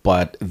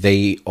 but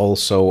they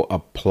also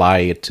apply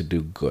it to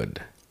do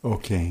good.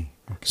 Okay.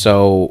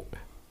 So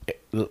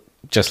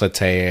just let's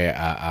say,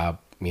 I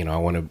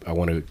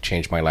want to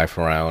change my life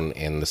around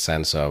in the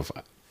sense of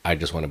I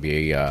just want to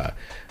be a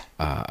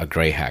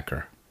gray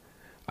hacker.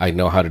 I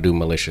know how to do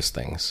malicious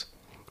things.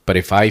 But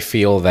if I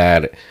feel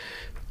that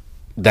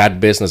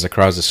business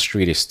across the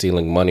street is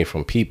stealing money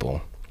from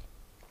people,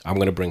 I'm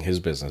going to bring his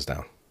business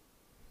down.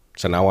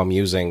 So now I'm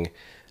using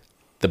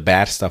the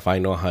bad stuff I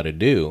know how to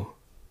do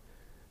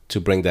to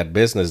bring that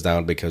business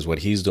down, because what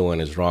he's doing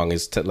is wrong.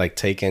 Is like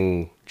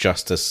taking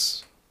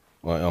justice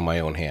on my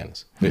own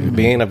hands,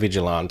 being a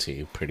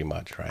vigilante, pretty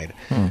much, right?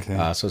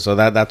 Okay. So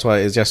that's why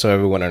it's just so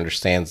everyone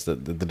understands the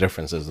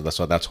differences.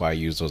 That's why I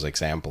use those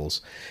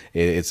examples.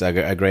 It's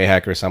a gray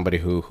hacker, somebody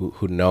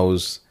who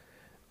knows,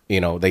 you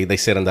know, they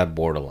sit on that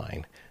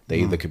borderline.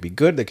 They could be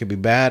good, they could be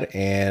bad,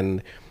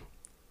 and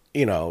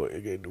you know,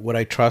 would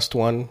I trust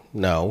one?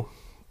 No.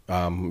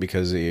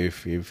 Because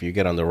if you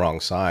get on the wrong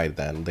side,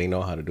 then they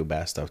know how to do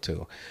bad stuff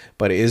too.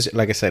 But it is,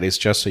 like I said, it's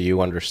just so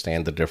you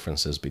understand the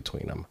differences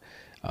between them.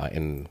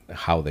 In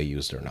how they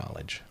use their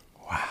knowledge.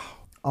 Wow.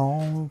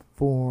 All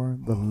for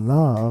the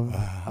love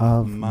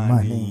of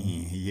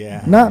money.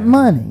 Yeah. Not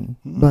money,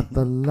 but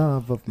the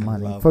love of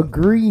money. For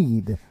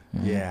greed.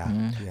 Yeah.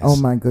 Yes. Oh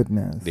my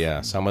goodness. Yeah,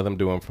 some of them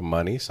do it for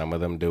money. Some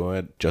of them do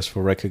it just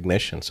for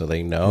recognition, so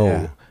they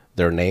know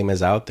their name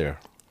is out there.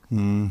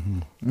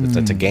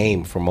 It's a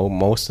game for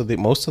most of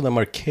them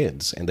are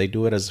kids, and they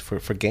do it as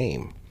for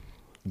game.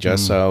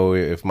 Just so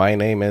if my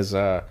name is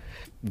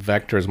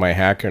Vector is my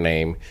hacker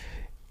name,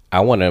 I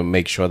want to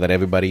make sure that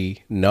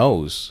everybody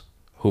knows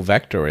who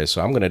Vector is.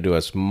 So I'm going to do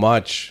as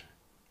much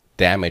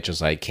damage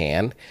as I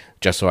can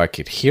just so I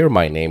could hear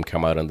my name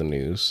come out on the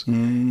news.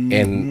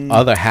 And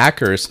other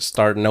hackers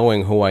start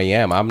knowing who I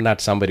am. I'm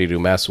not somebody to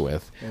mess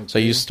with. Okay. So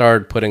you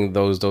start putting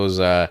those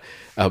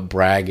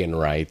bragging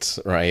rights,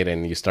 right?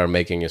 And you start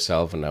making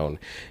yourself known.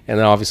 And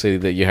then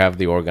obviously you have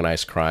the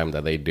organized crime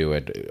that they do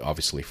it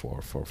obviously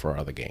for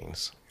other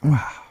gains.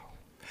 Wow.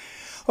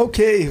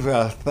 Okay,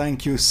 well,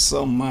 thank you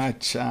so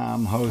much,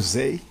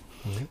 Jose,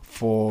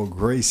 for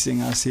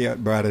gracing us here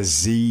at Brother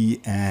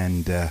Z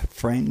and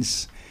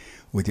Friends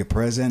with your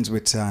presence,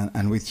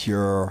 and with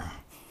your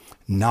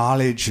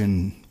knowledge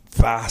and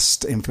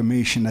vast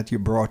information that you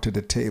brought to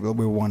the table.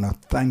 We want to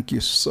thank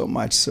you so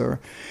much, sir.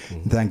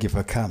 Thank you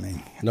for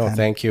coming. No,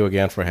 thank you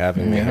again for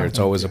having me here. It's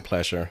always a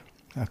pleasure.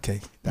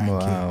 Okay, thank you.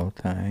 Wow,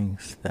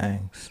 thanks.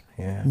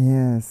 Yeah.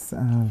 Yes.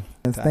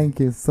 Thank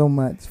you so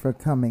much for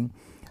coming.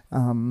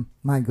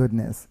 My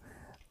goodness.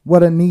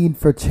 What a need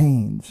for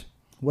change.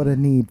 What a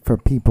need for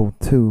people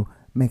to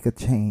make a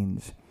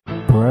change.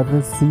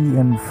 Brother Z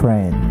and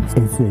Friends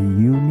is a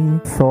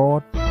unique,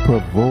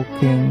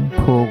 thought-provoking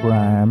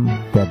program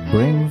that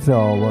brings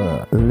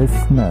our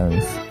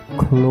listeners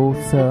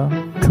closer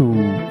to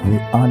the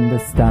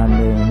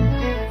understanding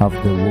of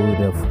the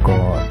Word of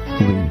God.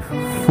 We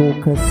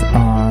focus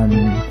on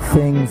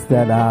things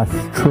that are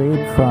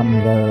straight from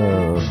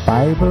the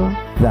Bible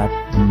that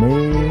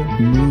may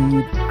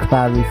need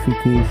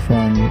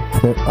clarification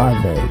to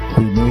others.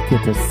 We make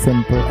it as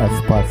simple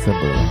as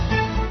possible.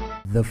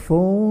 The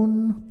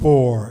phone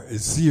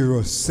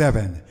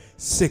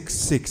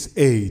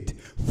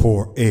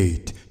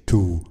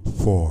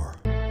 407-668-4824.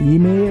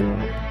 email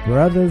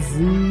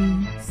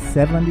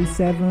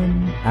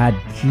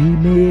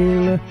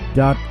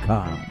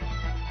brotherz77@gmail.com.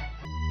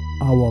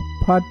 Our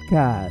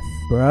podcast,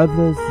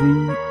 Brother Z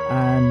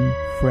and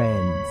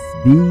Friends,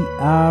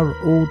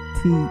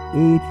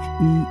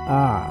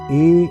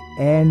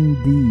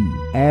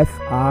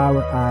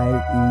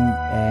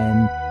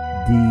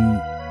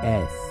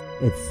 BROTHERANDFRIENDS.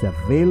 It's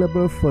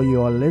available for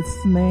your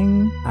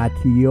listening at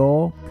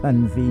your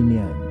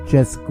convenience.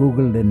 Just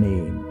Google the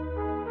name.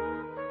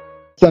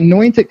 So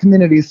Anointed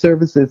Community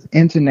Services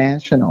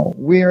International,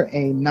 we're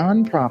a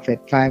nonprofit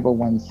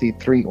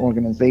 501c3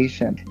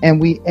 organization,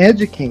 and we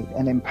educate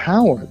and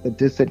empower the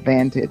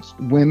disadvantaged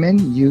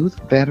women, youth,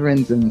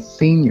 veterans, and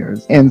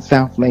seniors in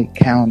South Lake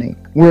County.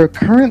 We're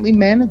currently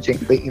managing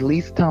the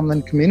Elise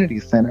Tomlin Community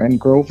Center in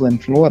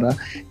Groveland, Florida,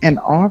 and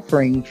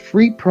offering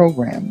free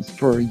programs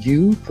for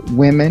youth,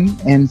 women,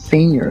 and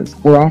seniors.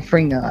 We're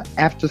offering an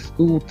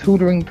after-school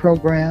tutoring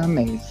program,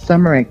 a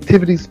summer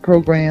activities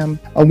program,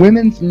 a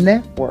women's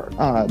network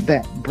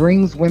that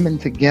brings women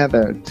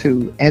together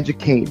to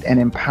educate and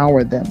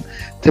empower them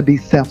to be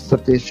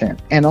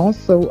self-sufficient, and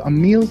also a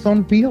Meals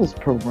on Wheels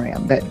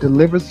program that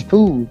delivers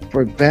food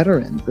for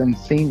veterans and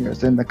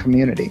seniors in the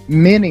community.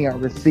 Many are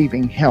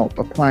receiving help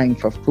applying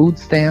for food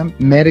stamp,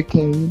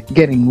 Medicaid,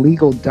 getting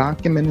legal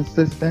document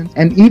assistance,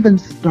 and even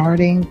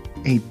starting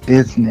a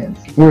business.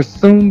 We'll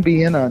soon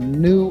be in a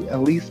new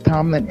Elise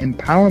Tomlin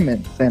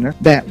Empowerment Center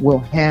that will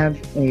have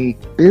a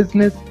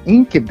business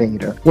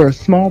incubator where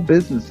small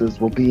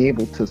businesses will be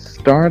able to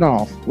start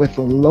off with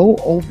a low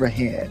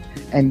overhead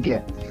and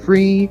get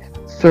free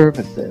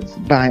services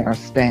by our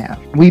staff.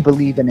 We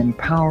believe in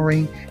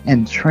empowering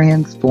and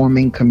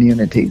transforming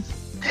communities.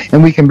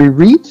 And we can be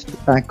reached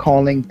by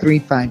calling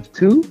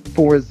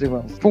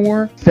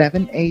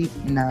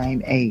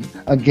 352-404-7898.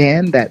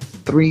 Again, that's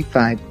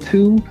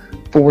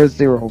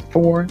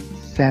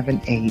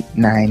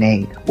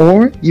 352-404-7898.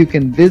 Or you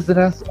can visit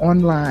us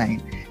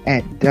online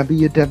at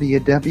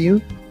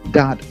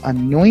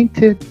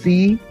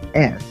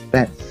www.anointedcs,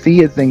 that's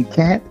C as in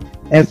cat,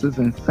 S as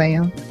in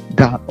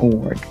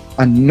Sam.org.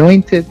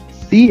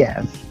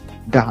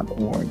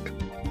 anointedcs.org.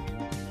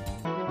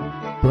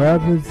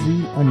 Brother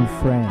Z and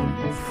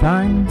Friends,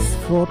 thanks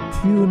for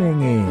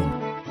tuning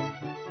in.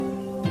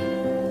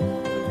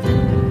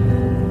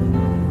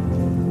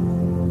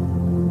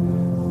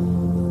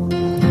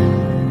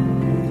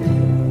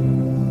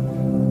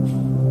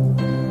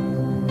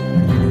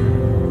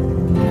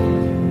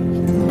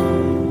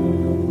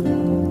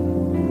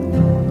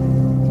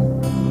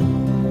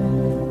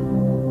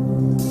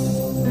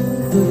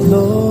 The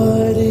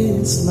Lord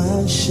is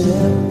my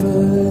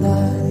shepherd,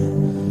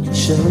 I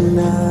shall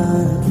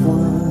not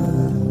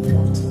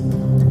want.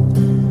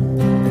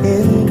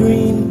 In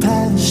green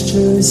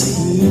pastures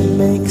he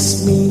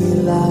makes me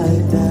lie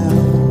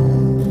down.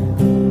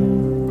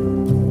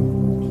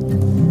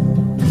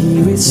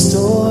 He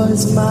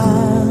restores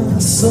my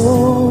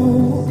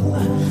soul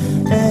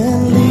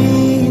and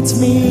leads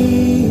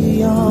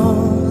me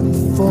on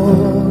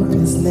for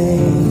his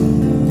name.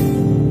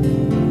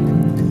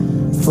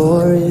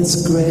 For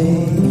his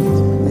great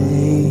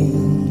name.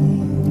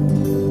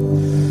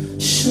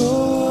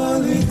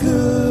 Surely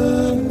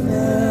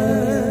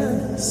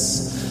goodness,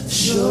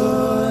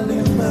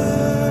 surely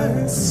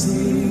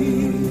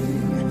mercy,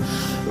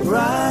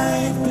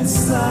 right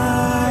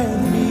beside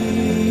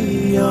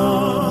me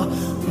all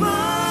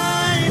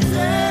my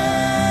days,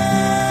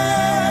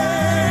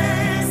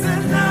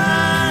 and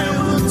I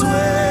will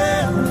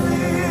dwell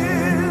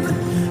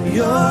in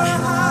your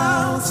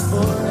house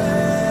forever.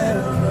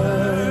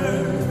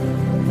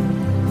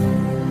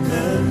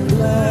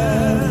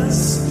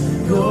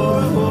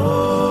 Your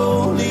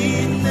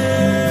holy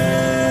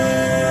name.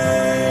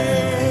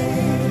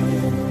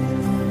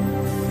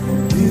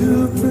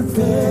 You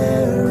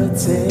prepare a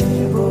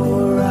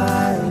table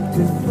right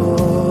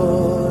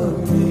before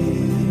me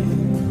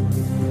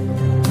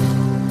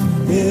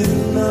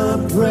in the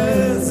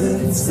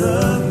presence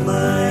of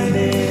mine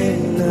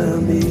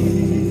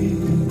enemies.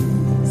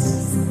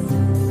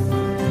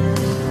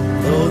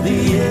 Though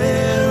the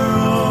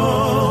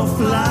arrow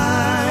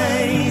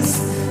flies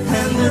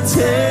and the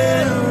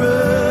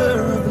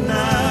terror of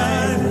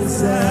night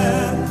is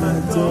at my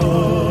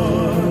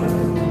door,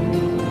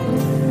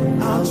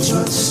 I'll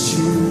trust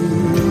you,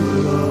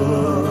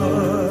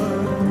 Lord.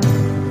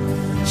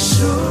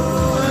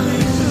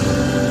 Surely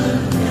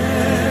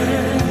goodness,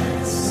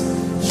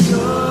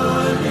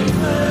 surely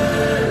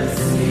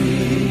mercy,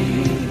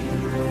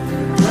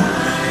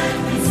 right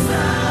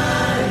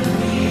beside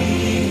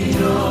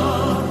me,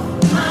 all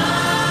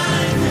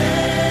my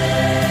days,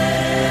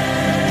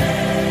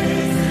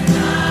 and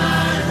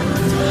I will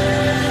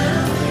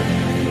dwell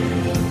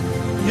in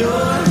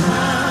your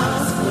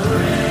house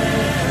forever,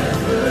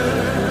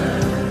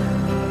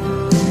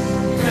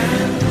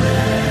 and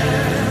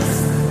bless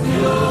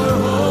your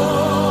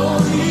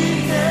holy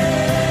name.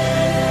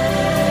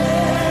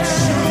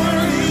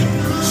 Surely,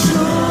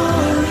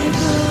 surely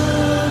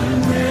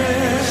goodness,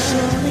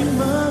 surely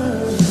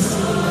mercy,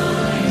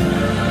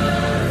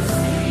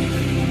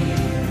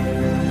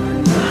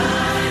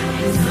 right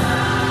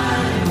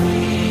beside me,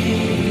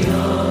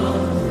 all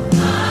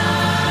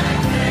my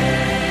days,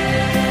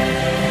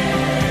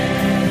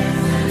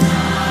 and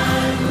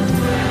I will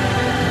dwell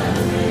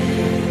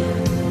in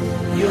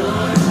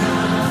your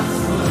house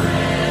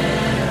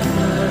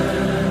forever,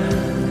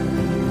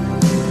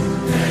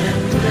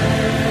 and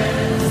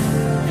bless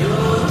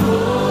your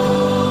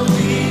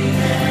holy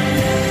name.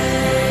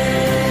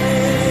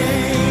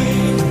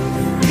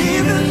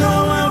 Even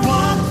though I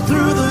walk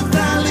through the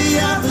valley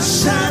of the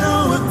shadow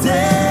of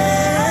death,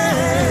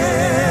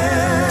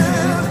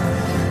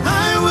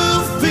 I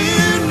will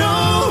fear no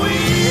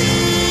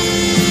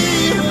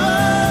evil.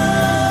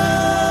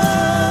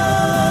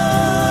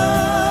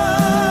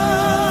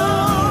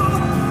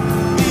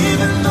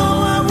 Even though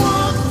I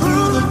walk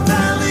through the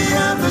valley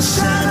of the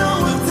shadow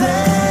of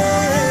death,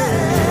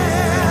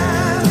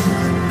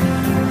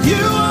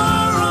 you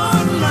are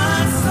on my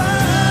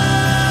side.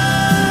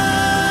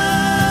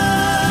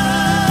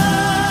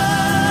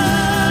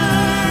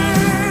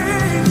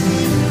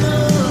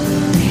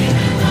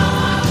 Even though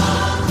I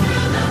walk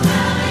through the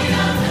valley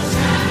of the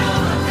shadow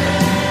of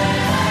death,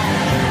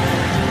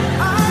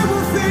 I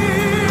will fear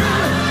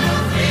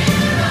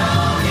no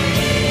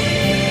evil.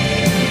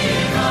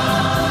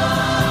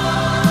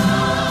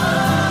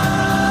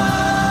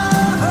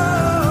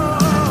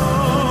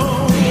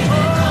 Even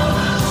though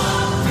I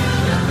walk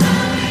through the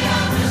valley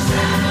of the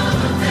shadow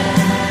of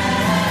death,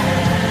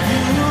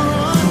 you are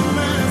on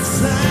my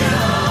side.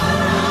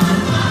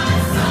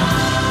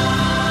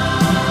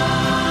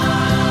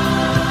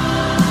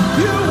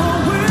 You are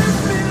with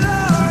me,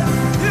 Lord.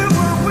 You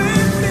are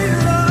with me,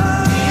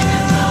 Lord.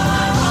 Even though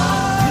I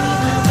walk through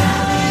the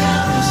valley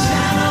of the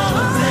shadow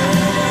of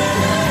death,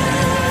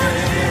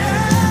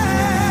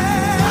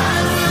 I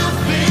will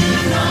fear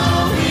no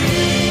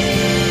evil.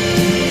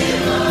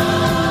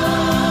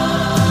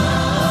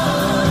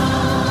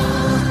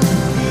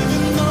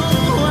 Even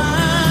though I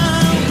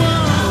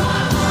walk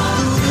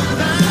through the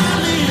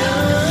valley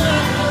of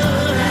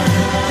death,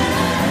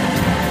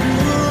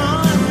 you are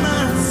on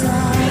my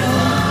side.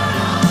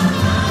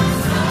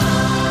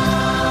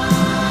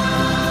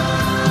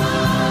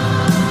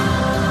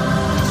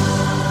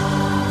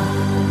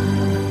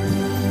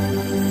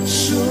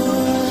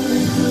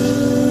 Surely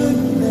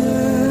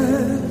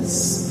goodness,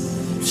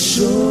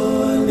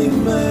 surely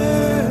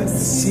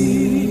mercy,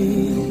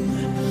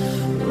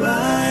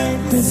 right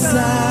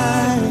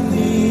beside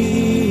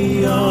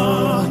me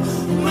all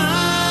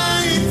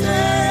my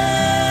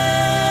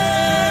days,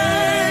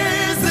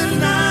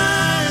 and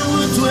I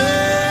will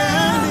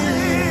dwell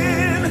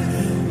in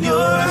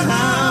your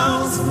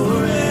house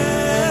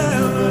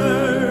forever,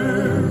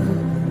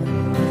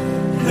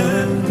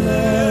 and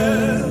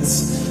bless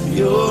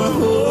your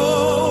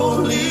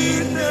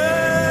holy name.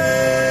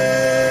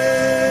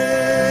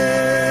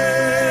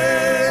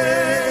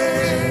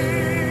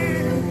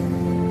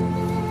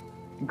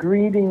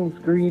 Greetings,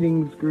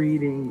 greetings,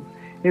 greetings.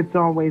 It's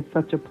always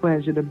such a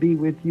pleasure to be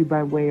with you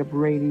by way of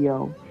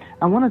radio.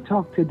 I want to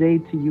talk today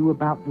to you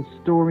about the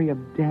story of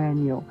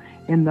Daniel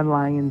in the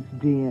lion's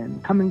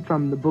den, coming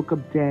from the book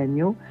of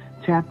Daniel,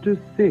 chapter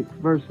 6,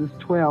 verses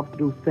 12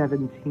 through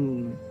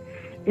 17.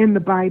 In the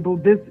Bible,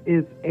 this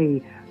is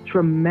a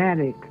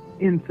traumatic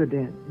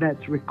incident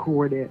that's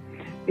recorded.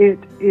 It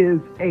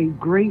is a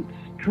great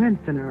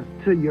strengthener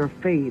to your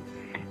faith,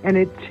 and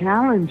it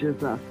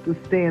challenges us to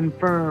stand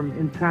firm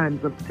in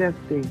times of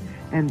testing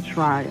and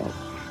trial.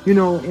 You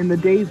know, in the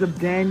days of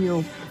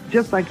Daniel,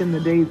 just like in the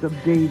days of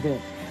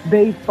David,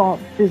 they fought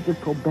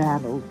physical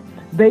battles.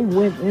 They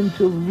went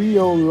into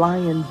real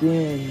lion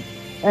dens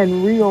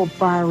and real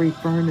fiery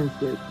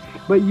furnaces.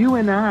 But you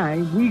and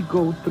I, we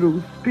go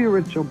through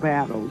spiritual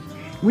battles.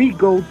 We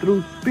go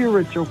through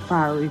spiritual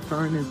fiery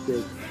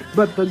furnaces.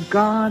 But the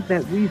God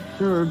that we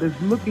serve is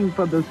looking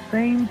for the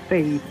same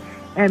faith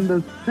and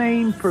the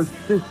same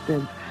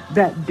persistence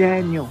that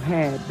Daniel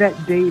had, that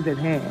David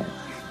had.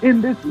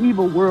 In this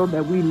evil world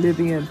that we live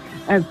in,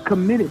 as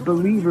committed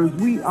believers,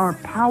 we are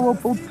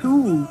powerful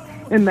tools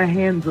in the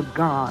hands of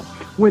God.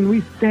 When we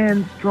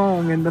stand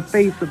strong in the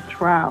face of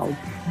trials,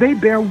 they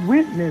bear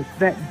witness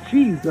that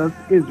Jesus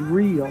is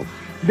real.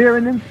 They're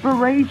an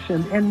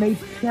inspiration, and they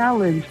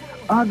challenge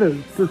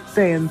others to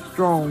stand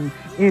strong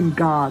in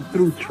God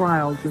through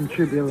trials and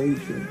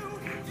tribulations.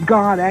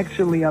 God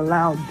actually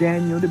allowed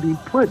Daniel to be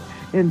put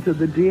into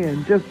the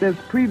den, just as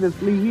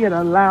previously he had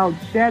allowed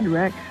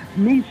Shadrach,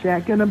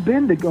 Meshach, and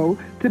Abednego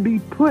to be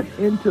put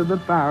into the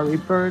fiery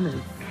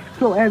furnace.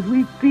 So as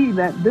we see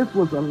that this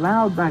was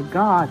allowed by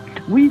God,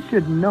 we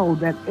should know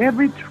that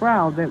every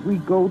trial that we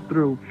go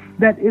through,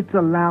 that it's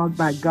allowed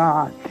by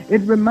God.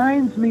 It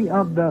reminds me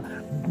of the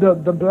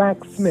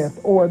blacksmith,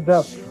 or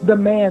the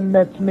man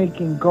that's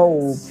making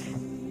gold.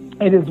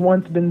 It has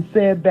once been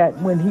said that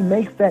when he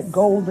makes that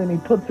gold and he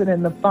puts it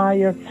in the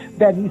fire,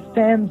 that he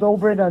stands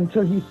over it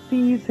until he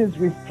sees his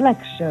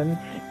reflection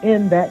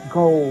in that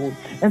gold.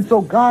 And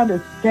so God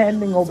is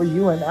standing over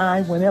you and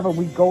I whenever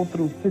we go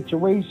through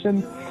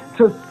situations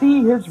to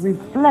see his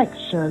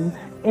reflection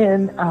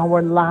in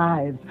our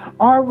lives.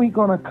 Are we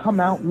going to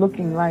come out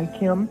looking like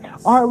him?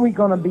 Are we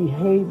going to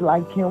behave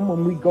like him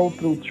when we go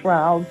through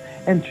trials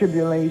and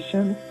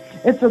tribulations?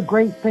 It's a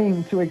great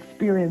thing to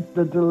experience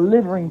the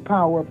delivering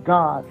power of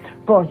God,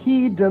 for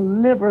he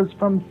delivers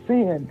from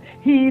sin.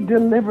 He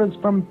delivers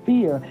from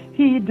fear.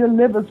 He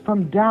delivers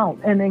from doubt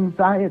and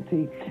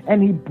anxiety,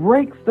 and he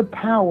breaks the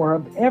power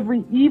of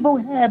every evil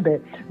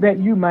habit that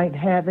you might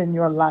have in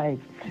your life.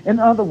 In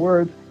other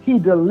words, he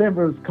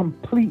delivers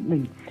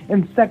completely.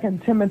 In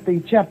 2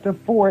 Timothy chapter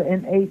 4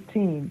 and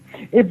 18,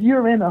 if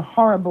you're in a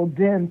horrible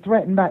den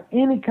threatened by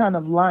any kind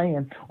of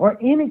lion or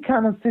any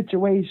kind of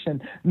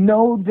situation,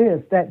 know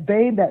this, that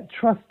they that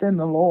trust in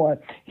the Lord,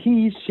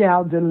 he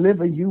shall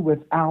deliver you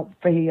without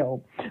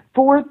fail.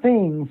 4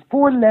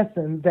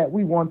 lessons that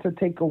we want to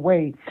take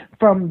away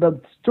from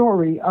the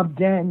story of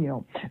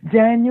Daniel.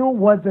 Daniel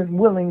wasn't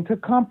willing to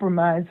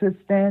compromise his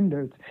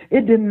standards.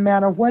 It didn't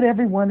matter what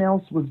everyone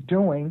else was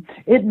doing.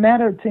 It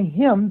mattered to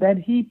him that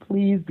he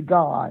pleased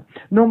God,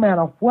 no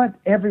matter what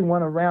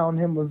everyone around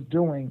him was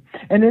doing.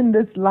 And in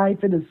this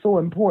life, it is so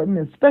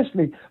important,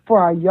 especially for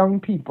our young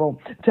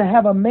people, to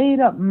have a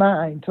made-up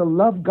mind to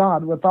love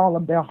God with all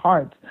of their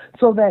hearts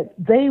so that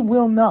they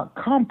will not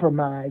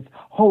compromise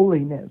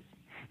holiness.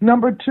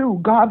 Number 2,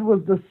 God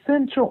was the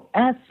central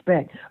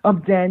aspect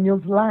of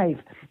Daniel's life.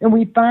 And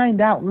we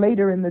find out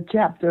later in the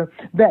chapter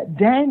that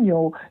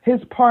Daniel, his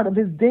part of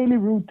his daily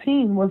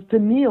routine was to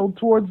kneel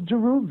towards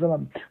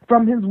Jerusalem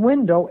from his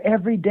window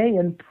every day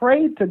and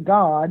pray to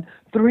God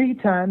 3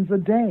 times a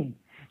day.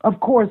 Of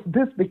course,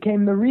 this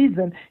became the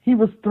reason he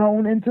was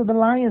thrown into the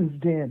lion's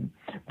den.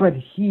 But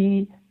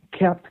he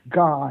kept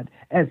God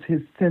as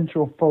his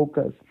central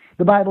focus.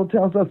 The Bible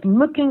tells us,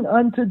 looking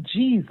unto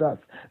Jesus,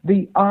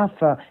 the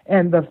author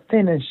and the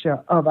finisher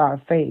of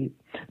our faith.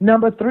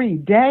 Number 3,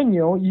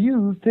 Daniel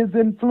used his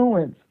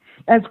influence.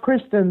 As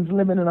Christians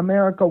living in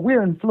America,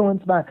 we're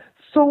influenced by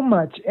so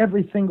much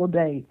every single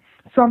day,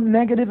 some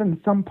negative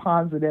and some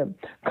positive.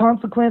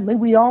 Consequently,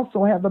 we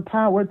also have the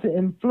power to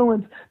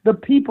influence the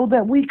people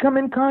that we come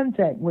in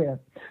contact with.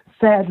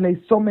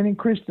 Sadly, so many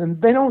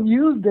Christians, they don't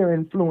use their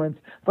influence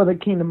for the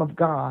kingdom of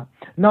God.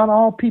 Not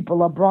all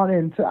people are brought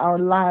into our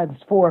lives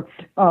for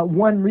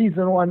one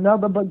reason or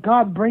another, but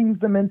God brings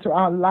them into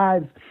our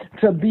lives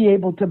to be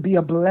able to be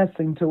a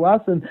blessing to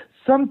us, and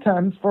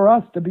sometimes for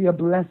us to be a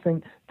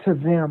blessing to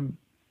them.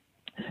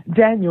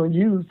 Daniel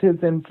used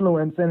his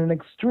influence in an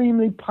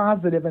extremely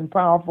positive and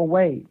powerful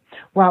way.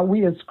 While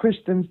we as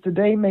Christians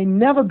today may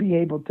never be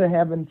able to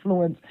have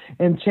influence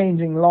in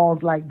changing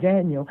laws like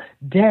Daniel,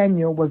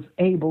 Daniel was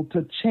able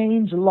to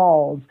change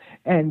laws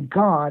and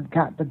God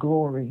got the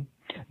glory.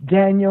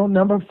 Daniel,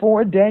 number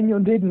 4, Daniel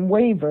didn't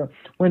waver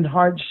when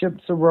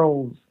hardships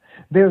arose.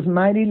 There's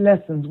mighty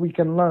lessons we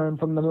can learn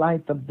from the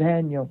life of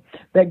Daniel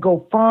that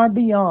go far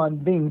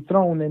beyond being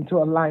thrown into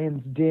a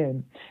lion's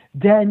den.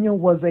 Daniel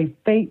was a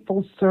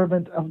faithful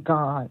servant of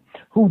God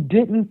who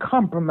didn't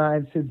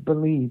compromise his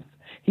beliefs.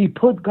 He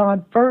put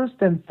God first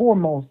and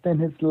foremost in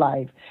his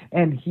life,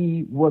 and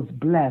he was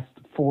blessed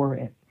for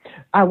it.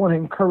 I want to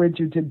encourage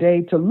you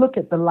today to look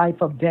at the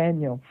life of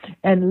Daniel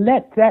and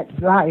let that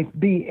life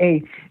be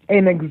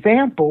an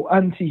example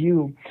unto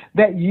you,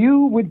 that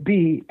you would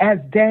be, as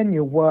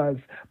Daniel was,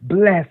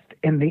 blessed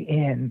in the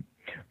end.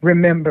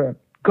 Remember,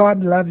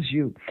 God loves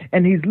you,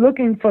 and he's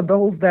looking for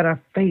those that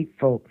are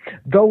faithful.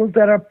 Those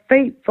that are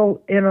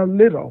faithful in a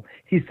little,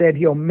 he said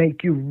he'll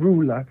make you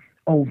ruler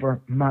over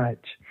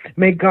much.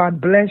 May God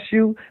bless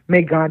you,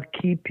 may God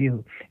keep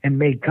you, and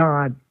may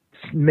God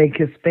make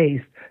his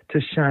face to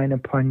shine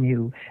upon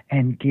you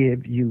and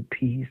give you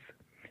peace.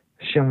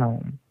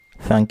 Shalom.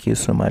 Thank you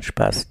so much,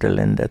 Pastor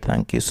Linda.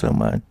 Thank you so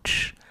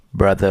much,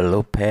 Brother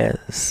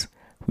Lopez.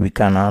 We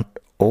cannot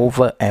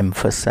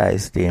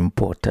overemphasize the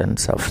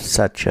importance of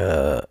such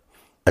a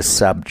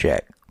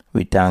subject.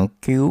 We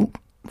thank you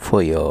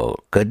for your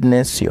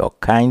goodness, your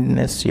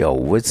kindness, your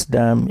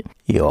wisdom,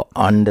 your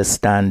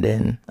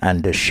understanding,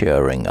 and the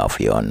sharing of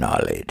your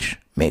knowledge.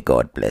 May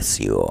God bless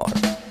you all.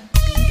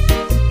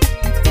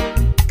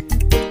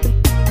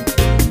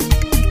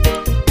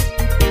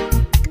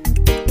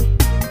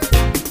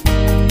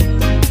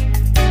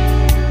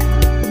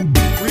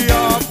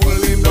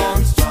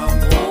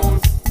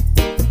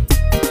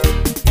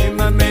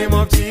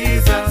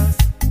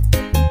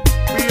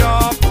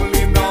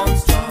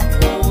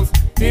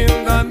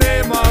 In the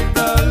name of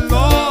the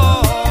Lord.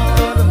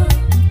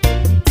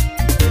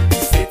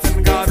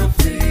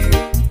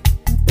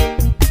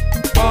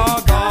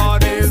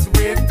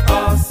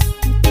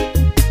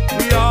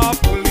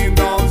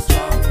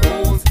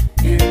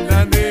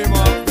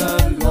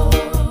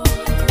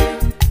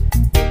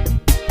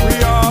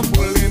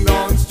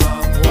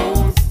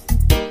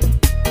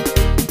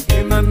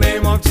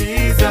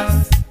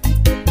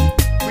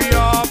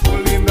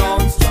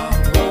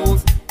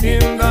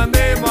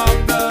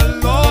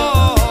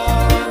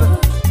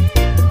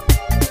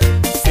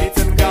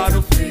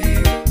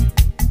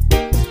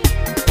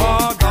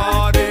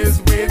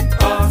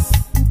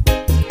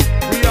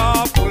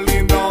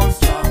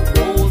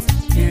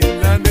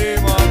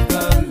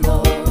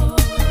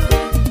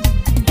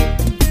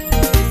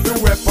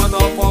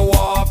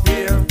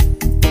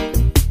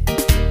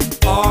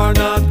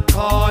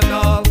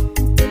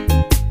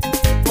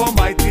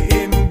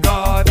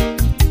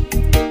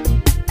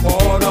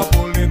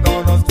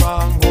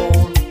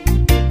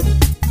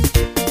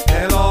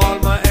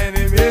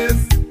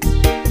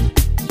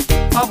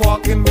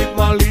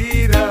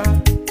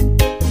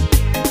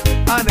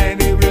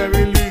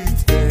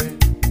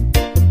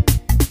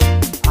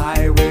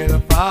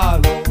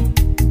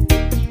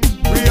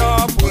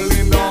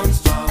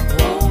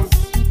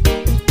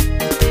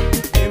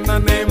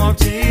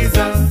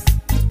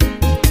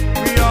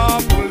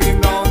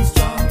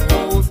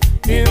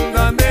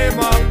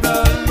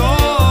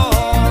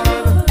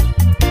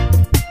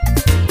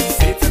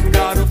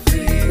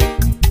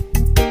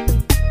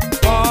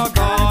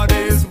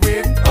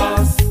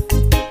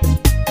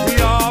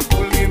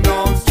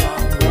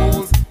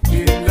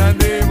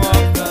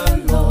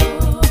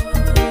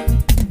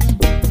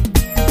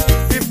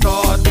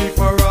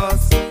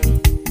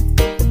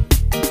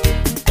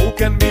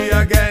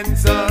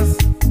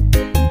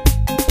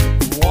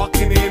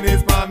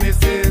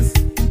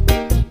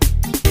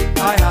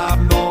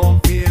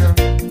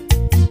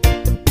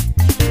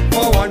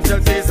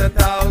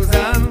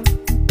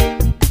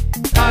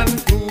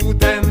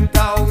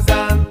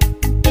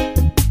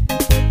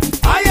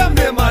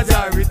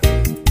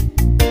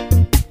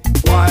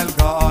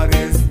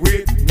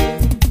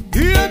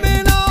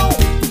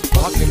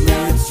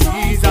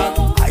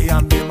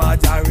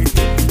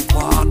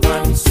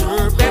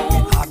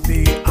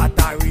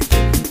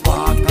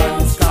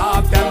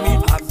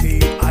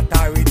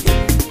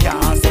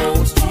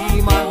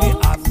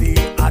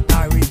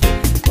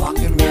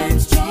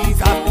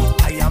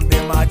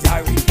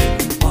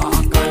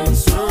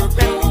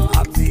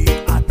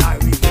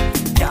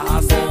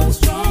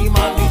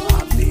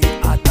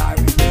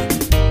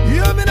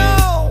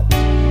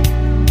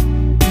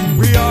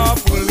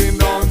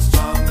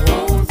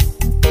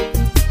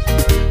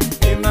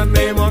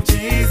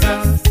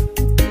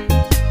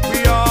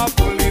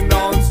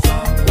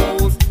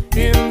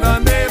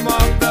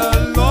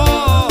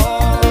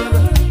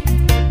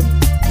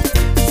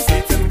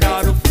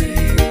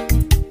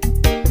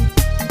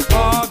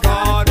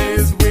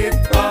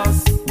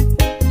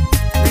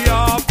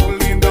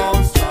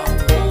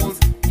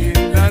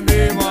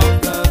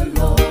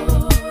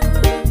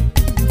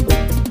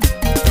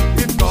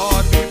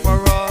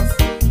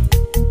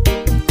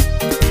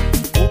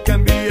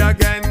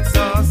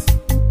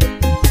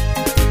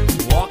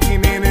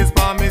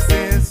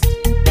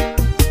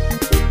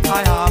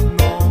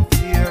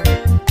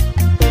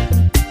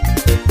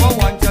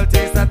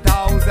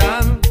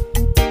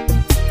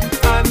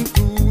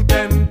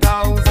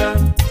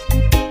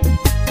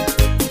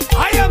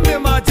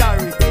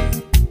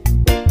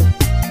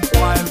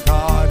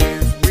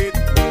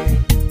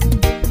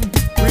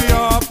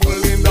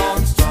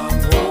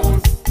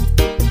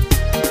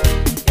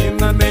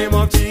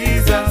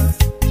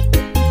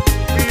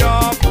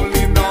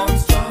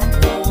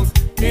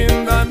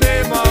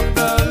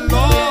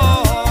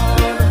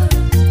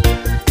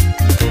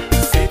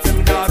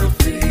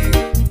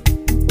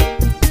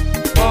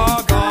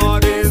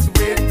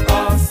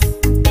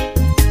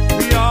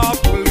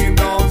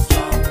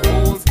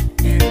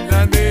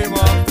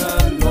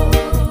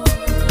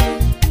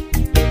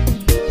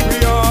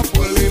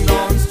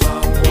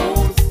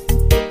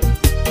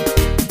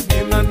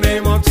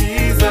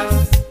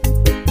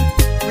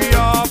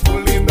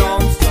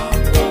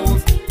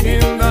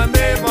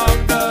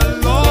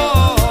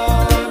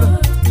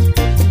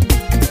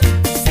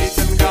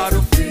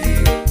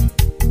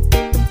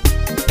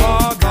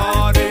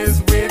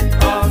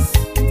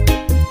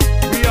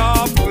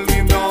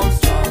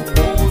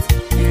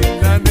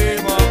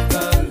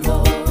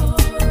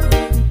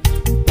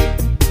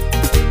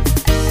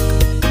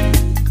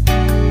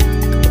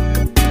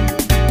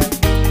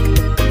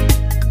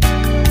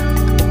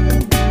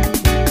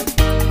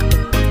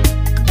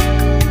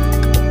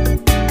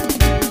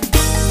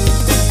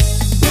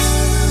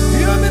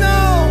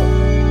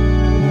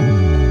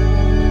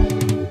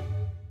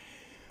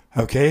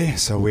 Okay,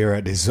 so we're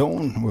at the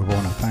zone. We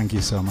want to thank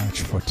you so much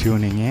for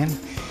tuning in.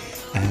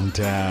 And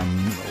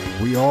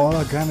we all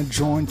are going to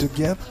join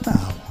together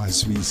now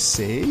as we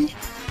say,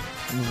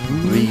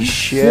 We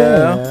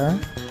share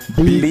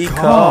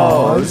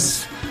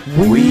because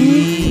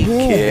we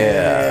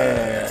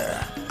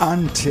care.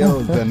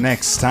 Until the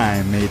next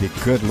time, may the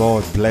good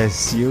Lord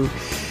bless you.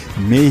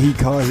 May He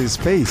cause His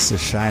face to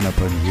shine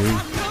upon you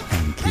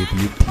and give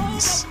you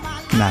peace.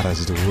 Not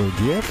as the world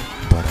give,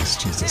 but as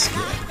Jesus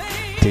gave.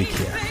 Take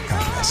care.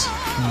 God bless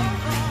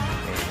you.